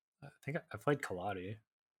 I think I played Kaladi.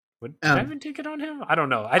 Did I Oh, even take it on him? I don't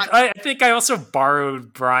know. I think I also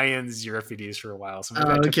borrowed Brian's Euripides for a while, so maybe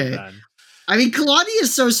I took it okay. then. I mean, Kalani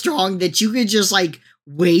is so strong that you could just like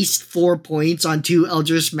waste 4 points on 2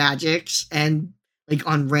 Eldritch Magics and like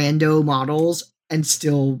on rando models and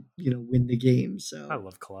still, win the game. I So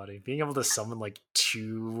love Kaladi. Being able to summon like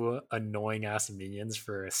 2 annoying ass minions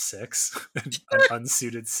for a 6, an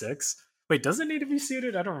unsuited 6. Wait, does it need to be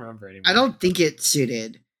suited? I don't remember I anymore. don't think it's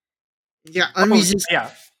suited. Yeah, Oh, unresist.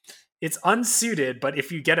 yeah. It's unsuited, but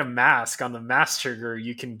if you get a mask on the mask trigger,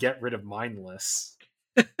 you can get rid of mindless.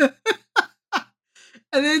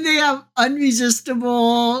 And then they have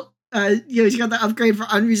unresistible. He's got the upgrade for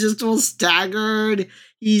unresistible staggered.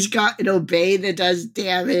 He's got an obey that does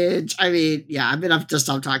damage. I mean, yeah, I'm gonna have to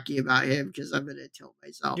stop talking about him because I'm gonna tilt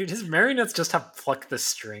myself. Dude, his marionettes just have pluck the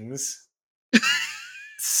strings.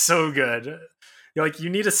 So good. You're like, you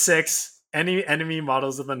need a 6. Any enemy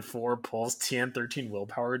models within 4 pulls TN13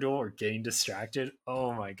 willpower duel or getting distracted.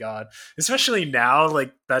 Oh my god. Especially now,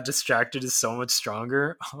 like that distracted is so much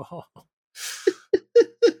stronger. Oh,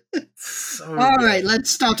 so All right, good. let's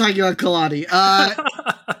stop talking about Kalani.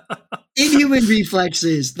 Inhuman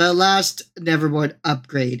Reflexes, the last Neverborn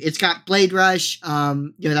upgrade. It's got Blade Rush.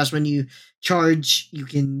 That's when you charge, you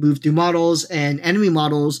can move through models, and enemy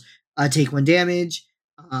models take 1 damage.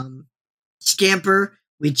 Scamper,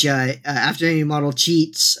 which after any model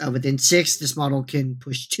cheats within 6, this model can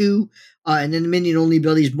push 2. And then the minion only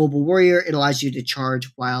ability is Mobile Warrior. It allows you to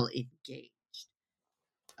charge while engaged.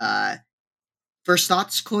 Uh, First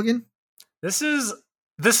thoughts, Colgan? This is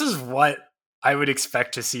what I would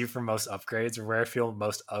expect to see from most upgrades, or where I feel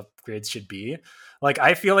most upgrades should be. Like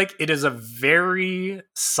I feel like it is a very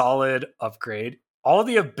solid upgrade. All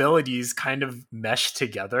the abilities kind of mesh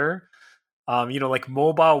together. Like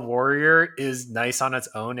Mobile Warrior is nice on its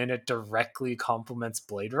own and it directly complements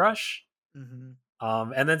Blade Rush.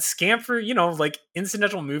 Mm-hmm. And then Scamper, like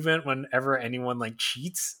incidental movement whenever anyone like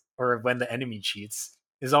cheats or when the enemy cheats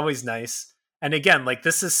is always nice. And again, like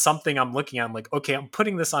this is something I'm looking at. I'm like, okay, I'm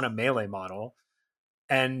putting this on a melee model.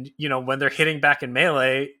 And, when they're hitting back in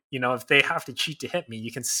melee, if they have to cheat to hit me,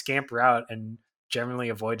 you can scamper out and generally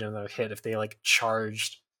avoid another hit if they like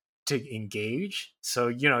charged to engage. So,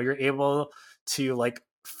 you're able to like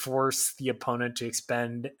force the opponent to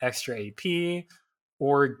expend extra AP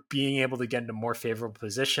or being able to get into more favorable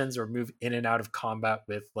positions or move in and out of combat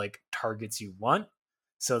with like targets you want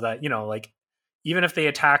so that, like even if they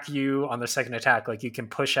attack you on their second attack, like you can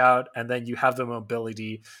push out and then you have the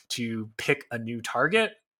mobility to pick a new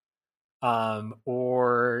target,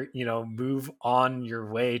 or move on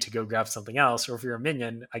your way to go grab something else. Or if you're a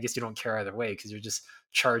minion, I guess you don't care either way because you're just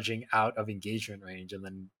charging out of engagement range and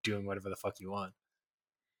then doing whatever the fuck you want.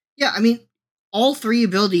 Yeah, I mean, all 3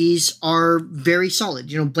 abilities are very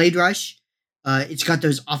solid. Blade Rush, it's got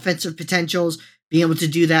those offensive potentials, being able to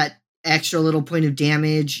do that extra little point of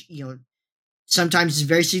damage. Sometimes it's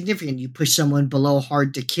very significant. You push someone below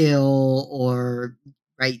hard to kill, or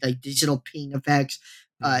right, like these little ping effects.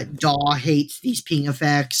 Daw hates these ping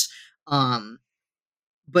effects.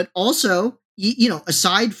 But also,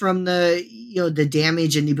 aside from the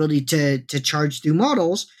damage and the ability to charge through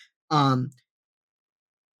models, um,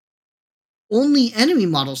 only enemy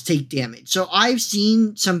models take damage. So I've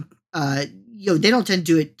seen some, they don't tend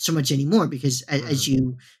to do it so much anymore because as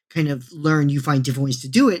you kind of learn, you find different ways to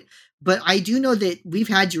do it. But I do know that we've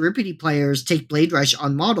had Euripides players take Blade Rush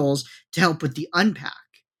on models to help with the unpack.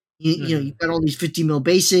 You've got all these 50 mil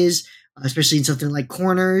bases, especially in something like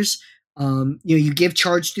corners. You give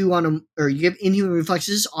charge through on them, or you give inhuman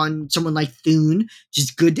reflexes on someone like Thune, which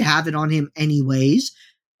is good to have it on him anyways.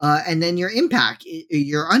 And then your unpack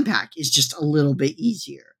is just a little bit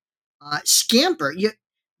easier. Scamper,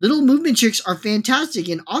 little movement tricks are fantastic,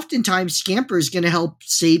 and oftentimes Scamper is going to help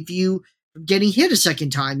save you from getting hit a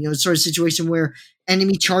second time. It's sort of situation where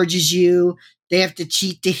enemy charges you, they have to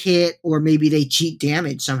cheat to hit, or maybe they cheat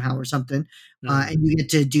damage somehow or something, and you get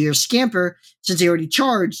to do your Scamper. Since they already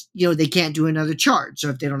charged, they can't do another charge. So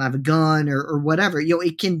if they don't have a gun or whatever,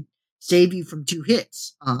 it can save you from 2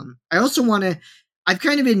 hits. I also want to I've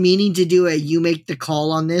kind of been meaning to do a you make the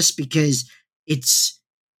call on this because it's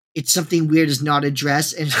it's something weird is not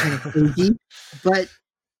addressed and it's kind of crazy. But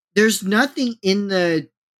there's nothing in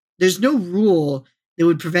there's no rule that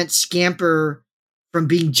would prevent Scamper from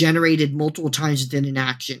being generated multiple times within an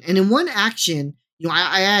action. And in one action,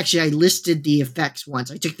 I listed the effects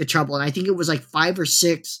once. I took the trouble, and I think it was like 5 or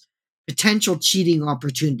 6 potential cheating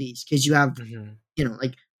opportunities, because you have,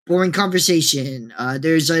 like boring conversation.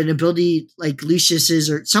 There's an ability like Lucius's,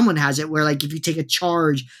 or someone has it, where like if you take a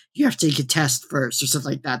charge, you have to take a test first or stuff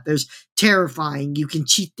like that. There's terrifying. You can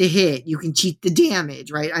cheat the hit. You can cheat the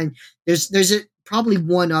damage, right? And there's probably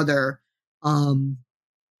one other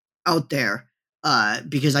out there,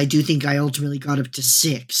 because I do think I ultimately got up to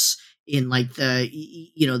 6 in like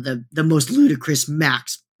the most ludicrous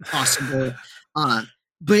max possible. uh,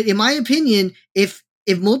 but in my opinion, if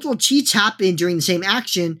multiple cheats happen during the same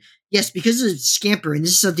action, yes, because of Scamper, and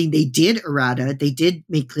this is something they did errata, they did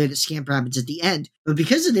make clear that Scamper happens at the end. But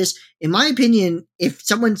because of this, in my opinion, if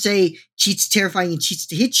someone say cheats terrifying and cheats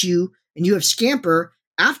to hit you, and you have Scamper,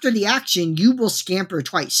 after the action, you will Scamper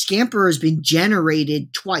twice. Scamper has been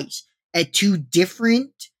generated twice at 2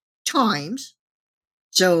 different times.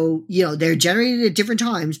 So, they're generated at different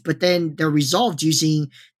times, but then they're resolved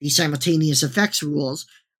using the simultaneous effects rules,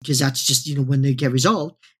 because that's just, when they get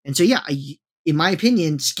resolved. And so, yeah, in my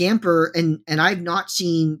opinion, Scamper, and I've not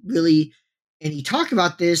seen really any talk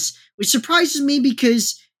about this, which surprises me,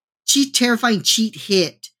 because terrifying cheat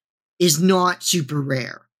hit is not super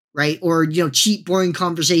rare, right? Or, cheat boring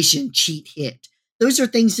conversation, cheat hit. Those are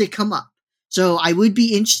things that come up. So I would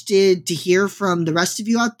be interested to hear from the rest of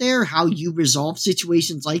you out there how you resolve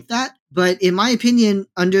situations like that. But in my opinion,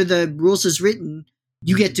 under the rules as written,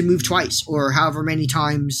 you get to move twice, or however many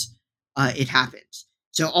times it happens.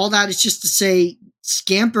 So all that is just to say,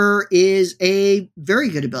 Scamper is a very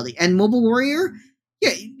good ability. And Mobile Warrior,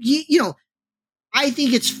 yeah, I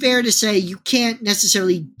think it's fair to say you can't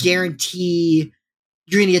necessarily guarantee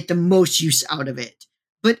you're going to get the most use out of it.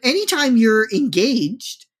 But anytime you're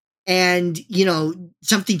engaged and,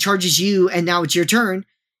 something charges you and now it's your turn,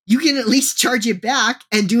 you can at least charge it back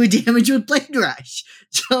and do a damage with Blade Rush.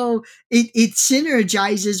 So it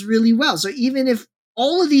synergizes really well. So even if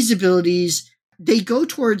all of these abilities, they go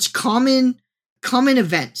towards common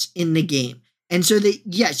events in the game. And so that,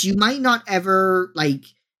 yes, you might not ever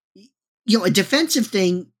a defensive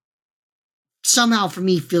thing somehow for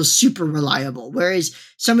me feels super reliable. Whereas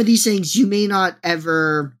some of these things you may not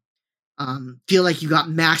ever feel like you got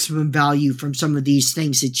maximum value from some of these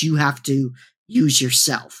things that you have to use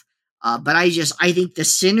yourself. But I think the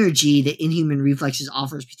synergy that Inhuman Reflexes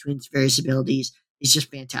offers between its various abilities is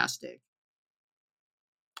just fantastic.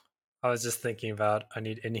 I was just thinking about, I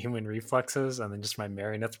need Inhuman Reflexes and then just my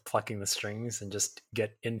marionettes plucking the strings and just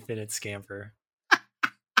get infinite Scamper.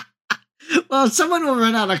 Well, someone will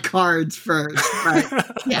run out of cards first,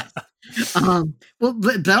 but yes.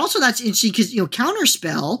 But also that's interesting, because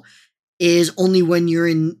Counterspell is only when you're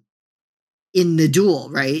in the duel,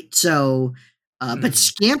 right? So, but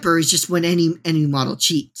Scamper is just when any model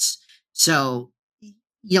cheats. So,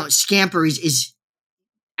 Scamper is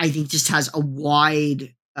I think just has a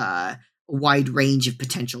wide range of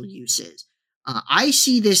potential uses. I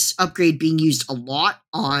see this upgrade being used a lot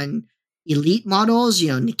on elite models.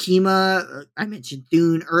 Nekima, I mentioned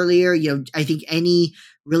Thune earlier. I think any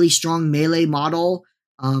really strong melee model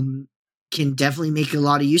can definitely make a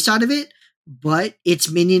lot of use out of it. But its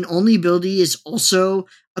minion only ability is also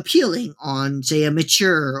appealing on, say, a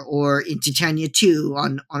Mature, or in Titania 2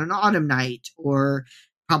 on an Autumn Knight, or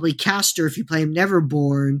probably Caster if you play him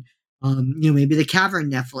Neverborn. Maybe the Cavern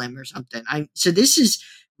Nephilim or something. So this is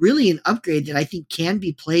really an upgrade that I think can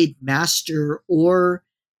be played Master or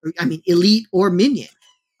Elite or Minion.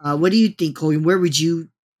 What do you think, Colin? Where would you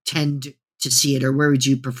tend to see it, or where would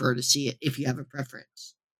you prefer to see it if you have a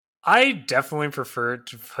preference? I definitely prefer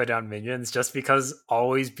to put down minions, just because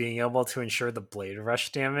always being able to ensure the Blade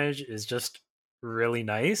Rush damage is just really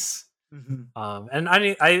nice. Mm-hmm. And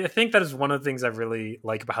I think that is one of the things I really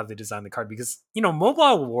like about how they designed the card, because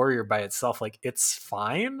Mobile Warrior by itself, like, it's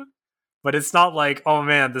fine, but it's not like, oh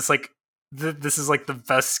man, this is like the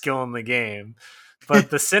best skill in the game.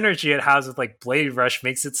 But the synergy it has with like Blade Rush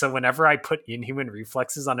makes it so whenever I put Inhuman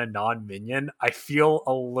Reflexes on a non-minion, I feel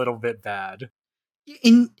a little bit bad.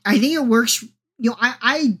 And I think it works.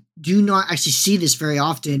 I do not actually see this very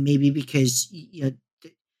often, maybe because the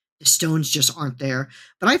stones just aren't there.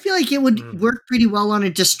 But I feel like it would work pretty well on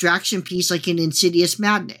a distraction piece, like in Insidious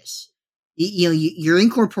Madness. You're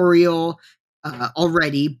incorporeal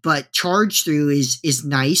already, but charge through is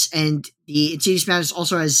nice, and the Insidious Madness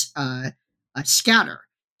also has a scatter.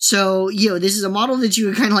 So, this is a model that you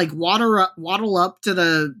would kind of like waddle up to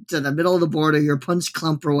the middle of the board, or your punch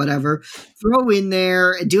clump or whatever, throw in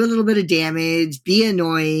there and do a little bit of damage, be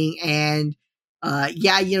annoying, and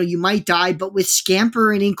yeah, you might die, but with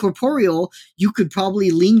Scamper and Incorporeal, you could probably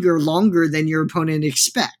linger longer than your opponent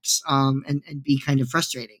expects, and be kind of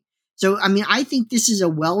frustrating. So, I mean, I think this is a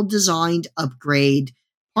well-designed upgrade,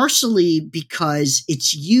 partially because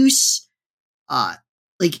its use, uh,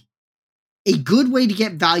 like a good way to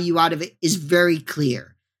get value out of it is very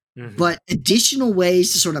clear. Mm-hmm. But additional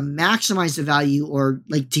ways to sort of maximize the value, or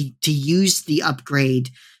like to use the upgrade,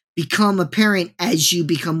 become apparent as you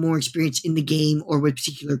become more experienced in the game or with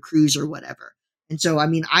particular crews or whatever. And so, I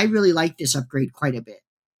mean, I really like this upgrade quite a bit.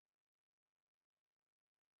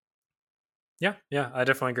 Yeah, I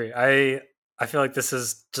definitely agree. I feel like this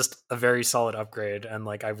is just a very solid upgrade, and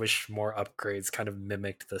like I wish more upgrades kind of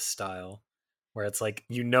mimicked this style, where it's like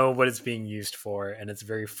you know what it's being used for, and it's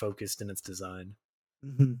very focused in its design.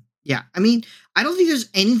 Mhm. Yeah. I mean, I don't think there's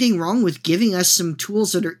anything wrong with giving us some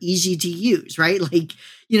tools that are easy to use, right? Like,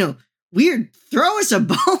 weird, throw us a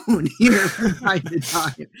bone here from time to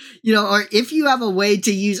time. Or if you have a way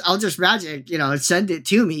to use Eldritch Magic, send it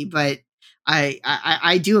to me. But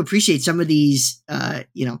I do appreciate some of these,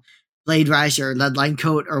 Blade Rush or Leadline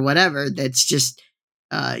Coat or whatever that's just,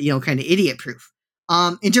 kind of idiot proof.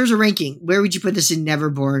 In terms of ranking, where would you put this in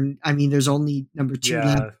Neverborn? I mean, there's only number 2 left,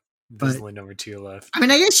 Yeah, there's but only number 2 left. I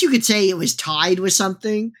mean, I guess you could say it was tied with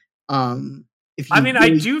something. If I you mean, I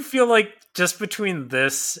really, do feel like just between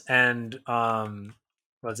this and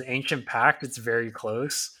was it Ancient Pact, it's very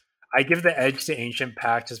close. I give the edge to Ancient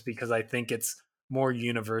Pact just because I think it's more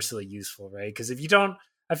universally useful, right? Because if you don't,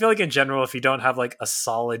 I feel like in general, if you don't have like a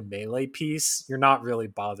solid melee piece, you're not really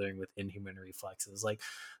bothering with inhuman reflexes. Like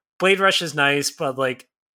Blade Rush is nice, but like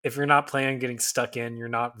if you're not planning on getting stuck in, you're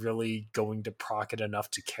not really going to proc it enough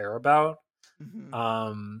to care about. Mhm.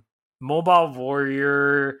 Um, Mobile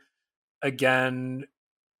Warrior, again,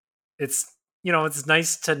 it's it's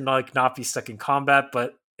nice to like not be stuck in combat,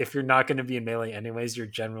 but if you're not going to be in melee anyways, you're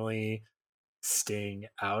generally staying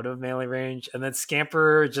out of melee range. And then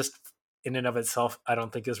Scamper, just in and of itself, I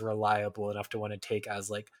don't think is reliable enough to want to take as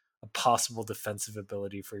like a possible defensive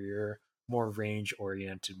ability for your more range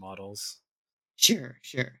oriented models. Sure,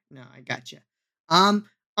 sure. No, I got you. All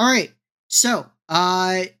right. So,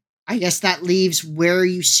 I guess that leaves where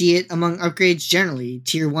you see it among upgrades generally: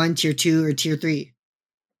 tier 1, tier 2, or tier 3.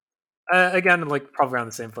 Again, like probably around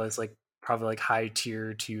the same place, like probably like high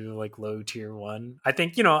tier to like low tier 1. I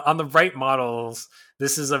think on the right models,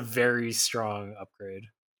 this is a very strong upgrade.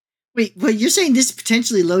 Wait, but you're saying this is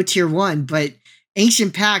potentially low tier 1, but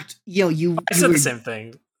Ancient Pact, I you said were. the same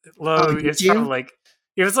thing. Oh, Low. did It's kind of you? like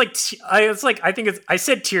it was like it's like I think it's. I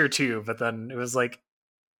said tier 2, but then it was like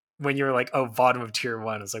when you were like, oh, bottom of tier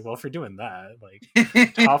 1. It's like, well, if we're doing that,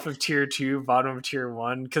 like top of tier 2, bottom of tier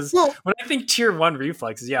 1, because Well, when I think tier 1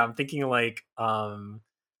 reflexes, yeah, I'm thinking like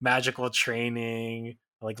magical training,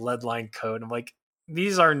 like lead line code. I'm like,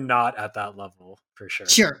 these are not at that level for sure.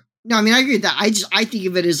 sure. No, I mean, I agree with that. I think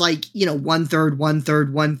of it as like, one third, one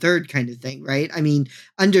third, one third kind of thing, right? I mean,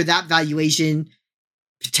 under that valuation,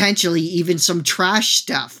 potentially even some trash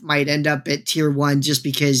stuff might end up at tier 1 just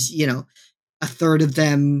because, a third of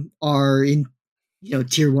them are in,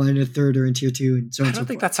 tier 1, a third are in tier 2, and so on I and so don't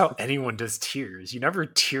think forth. that's how anyone does tiers. You never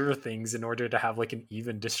tier things in order to have like an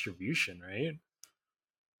even distribution, right?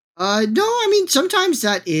 No, I mean, sometimes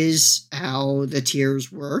that is how the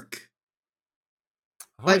tiers work,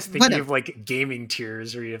 I'm but always thinking whatever. of like gaming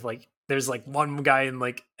tiers where you have like there's like one guy in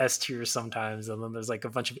like S tier sometimes, and then there's like a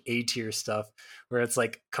bunch of A tier stuff where it's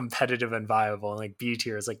like competitive and viable, and like B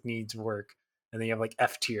tier is like needs work, and then you have like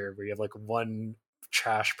F tier where you have like one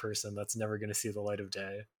trash person that's never going to see the light of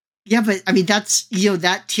day. Yeah, but I mean, that's,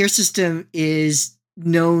 that tier system is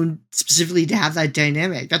known specifically to have that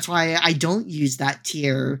dynamic. That's why I don't use that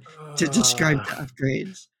tier to describe Uh, the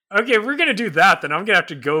upgrades. okay, if we're gonna do that, then I'm gonna have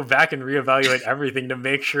to go back and reevaluate everything to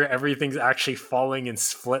make sure everything's actually falling in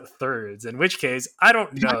split thirds. In which case, I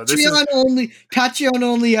don't know. This is Patreon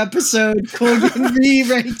only episode. Colgan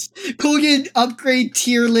re-rates. Colgan upgrade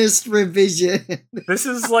tier list revision. this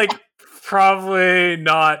is like probably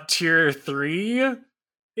not tier 3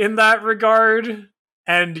 in that regard.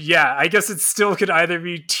 And yeah, I guess it still could either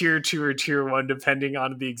be tier 2 or tier 1 depending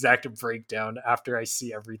on the exact breakdown after I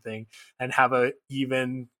see everything and have a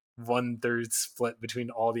even 1/3 split between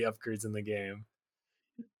all the upgrades in the game.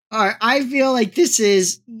 All right, I feel like this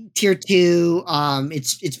is tier 2.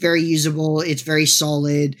 It's very usable. It's very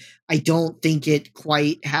solid. I don't think it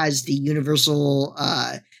quite has the universal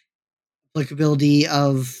applicability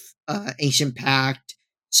of Ancient Pact.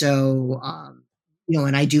 So,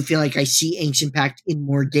 and I do feel like I see Ancient Pact in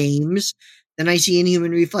more games than I see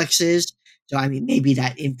Inhuman Reflexes. So I mean, maybe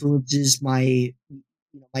that influences my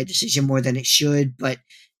decision more than it should, but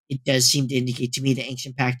it does seem to indicate to me that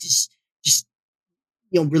Ancient Pact is just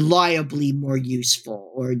reliably more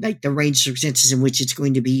useful, or like the range of circumstances in which it's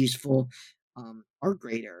going to be useful are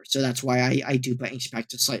greater. So that's why I do put Ancient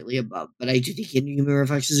Pact slightly above. But I do think Inhuman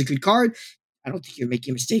Reflex is a good card. I don't think you're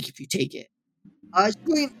making a mistake if you take it.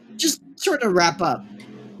 Just sort of wrap up.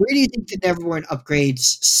 Where do you think the Neverborn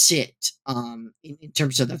upgrades sit in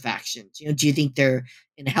terms of the factions? Do you think they're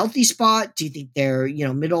in a healthy spot? Do you think they're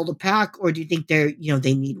middle of the pack, or do you think they're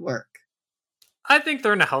they need work? I think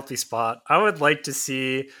they're in a healthy spot. I would like to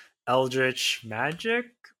see Eldritch Magic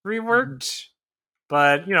reworked,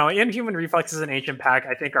 but Inhuman Reflexes and Ancient Pack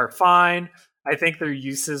I think are fine. I think their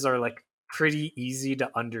uses are like pretty easy to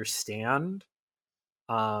understand.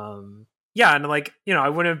 Yeah, and I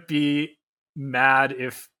wouldn't be mad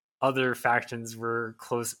if other factions were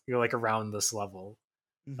close, like around this level.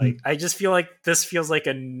 Like, I just feel like this feels like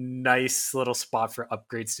a nice little spot for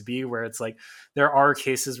upgrades to be, where it's like there are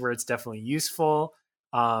cases where it's definitely useful.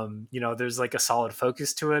 There's like a solid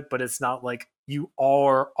focus to it, but it's not like you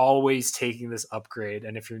are always taking this upgrade,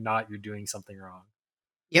 and if you're not, you're doing something wrong.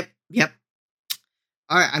 Yep.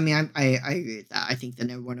 All right. I mean, I agree with that. I think the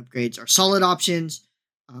number one upgrades are solid options,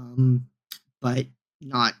 but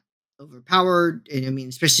not overpowered. And I mean,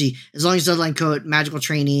 especially as long as Deadline Code, Magical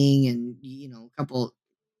Training, and a couple,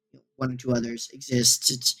 one or two others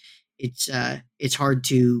exists, it's hard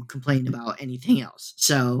to complain about anything else.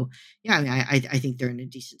 So yeah, I mean, I think they're in a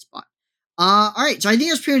decent spot. All right, so I think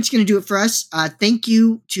that's pretty much going to do it for us. Thank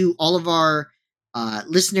you to all of our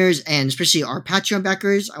listeners, and especially our Patreon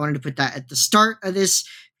backers. I wanted to put that at the start of this,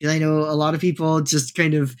 because I know a lot of people just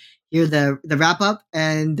kind of hear the wrap up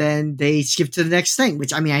and then they skip to the next thing,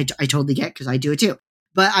 which I mean, I totally get, because I do it too.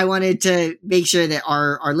 But I wanted to make sure that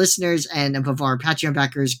our listeners and above our Patreon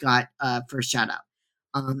backers got first shout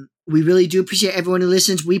out. We really do appreciate everyone who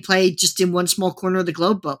listens. We play just in one small corner of the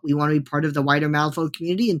globe, but we want to be part of the wider Malifaux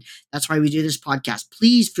community, and that's why we do this podcast.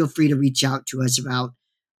 Please feel free to reach out to us about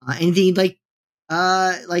anything you'd like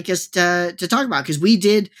us to talk about, because we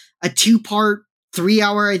did a 2-part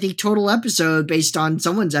 3-hour, I think, total episode based on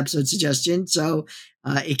someone's episode suggestion. So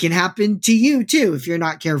it can happen to you too if you're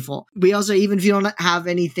not careful. We also, even if you don't have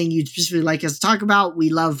anything you'd specifically like us to talk about, we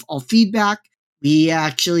love all feedback. We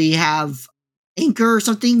actually have Anchor or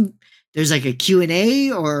something. There's like a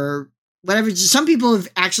Q&A or whatever. Some people have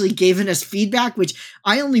actually given us feedback, which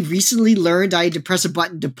I only recently learned I had to press a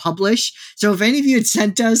button to publish. So if any of you had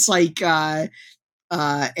sent us like a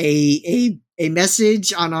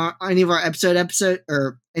message on any of our episode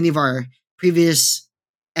or any of our previous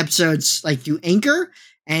episodes, like through Anchor,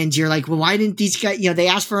 and you're like, well, why didn't these guys, they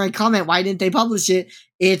asked for a comment, why didn't they publish it?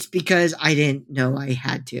 It's because I didn't know I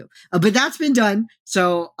had to. But that's been done.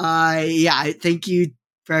 So yeah, thank you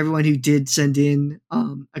for everyone who did send in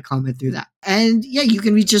a comment through that. And yeah, you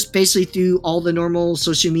can reach us basically through all the normal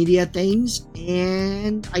social media things.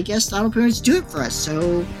 And I guess that'll pretty much do it for us.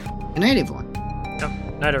 So good night, everyone.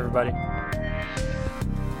 Yep. Night, everybody.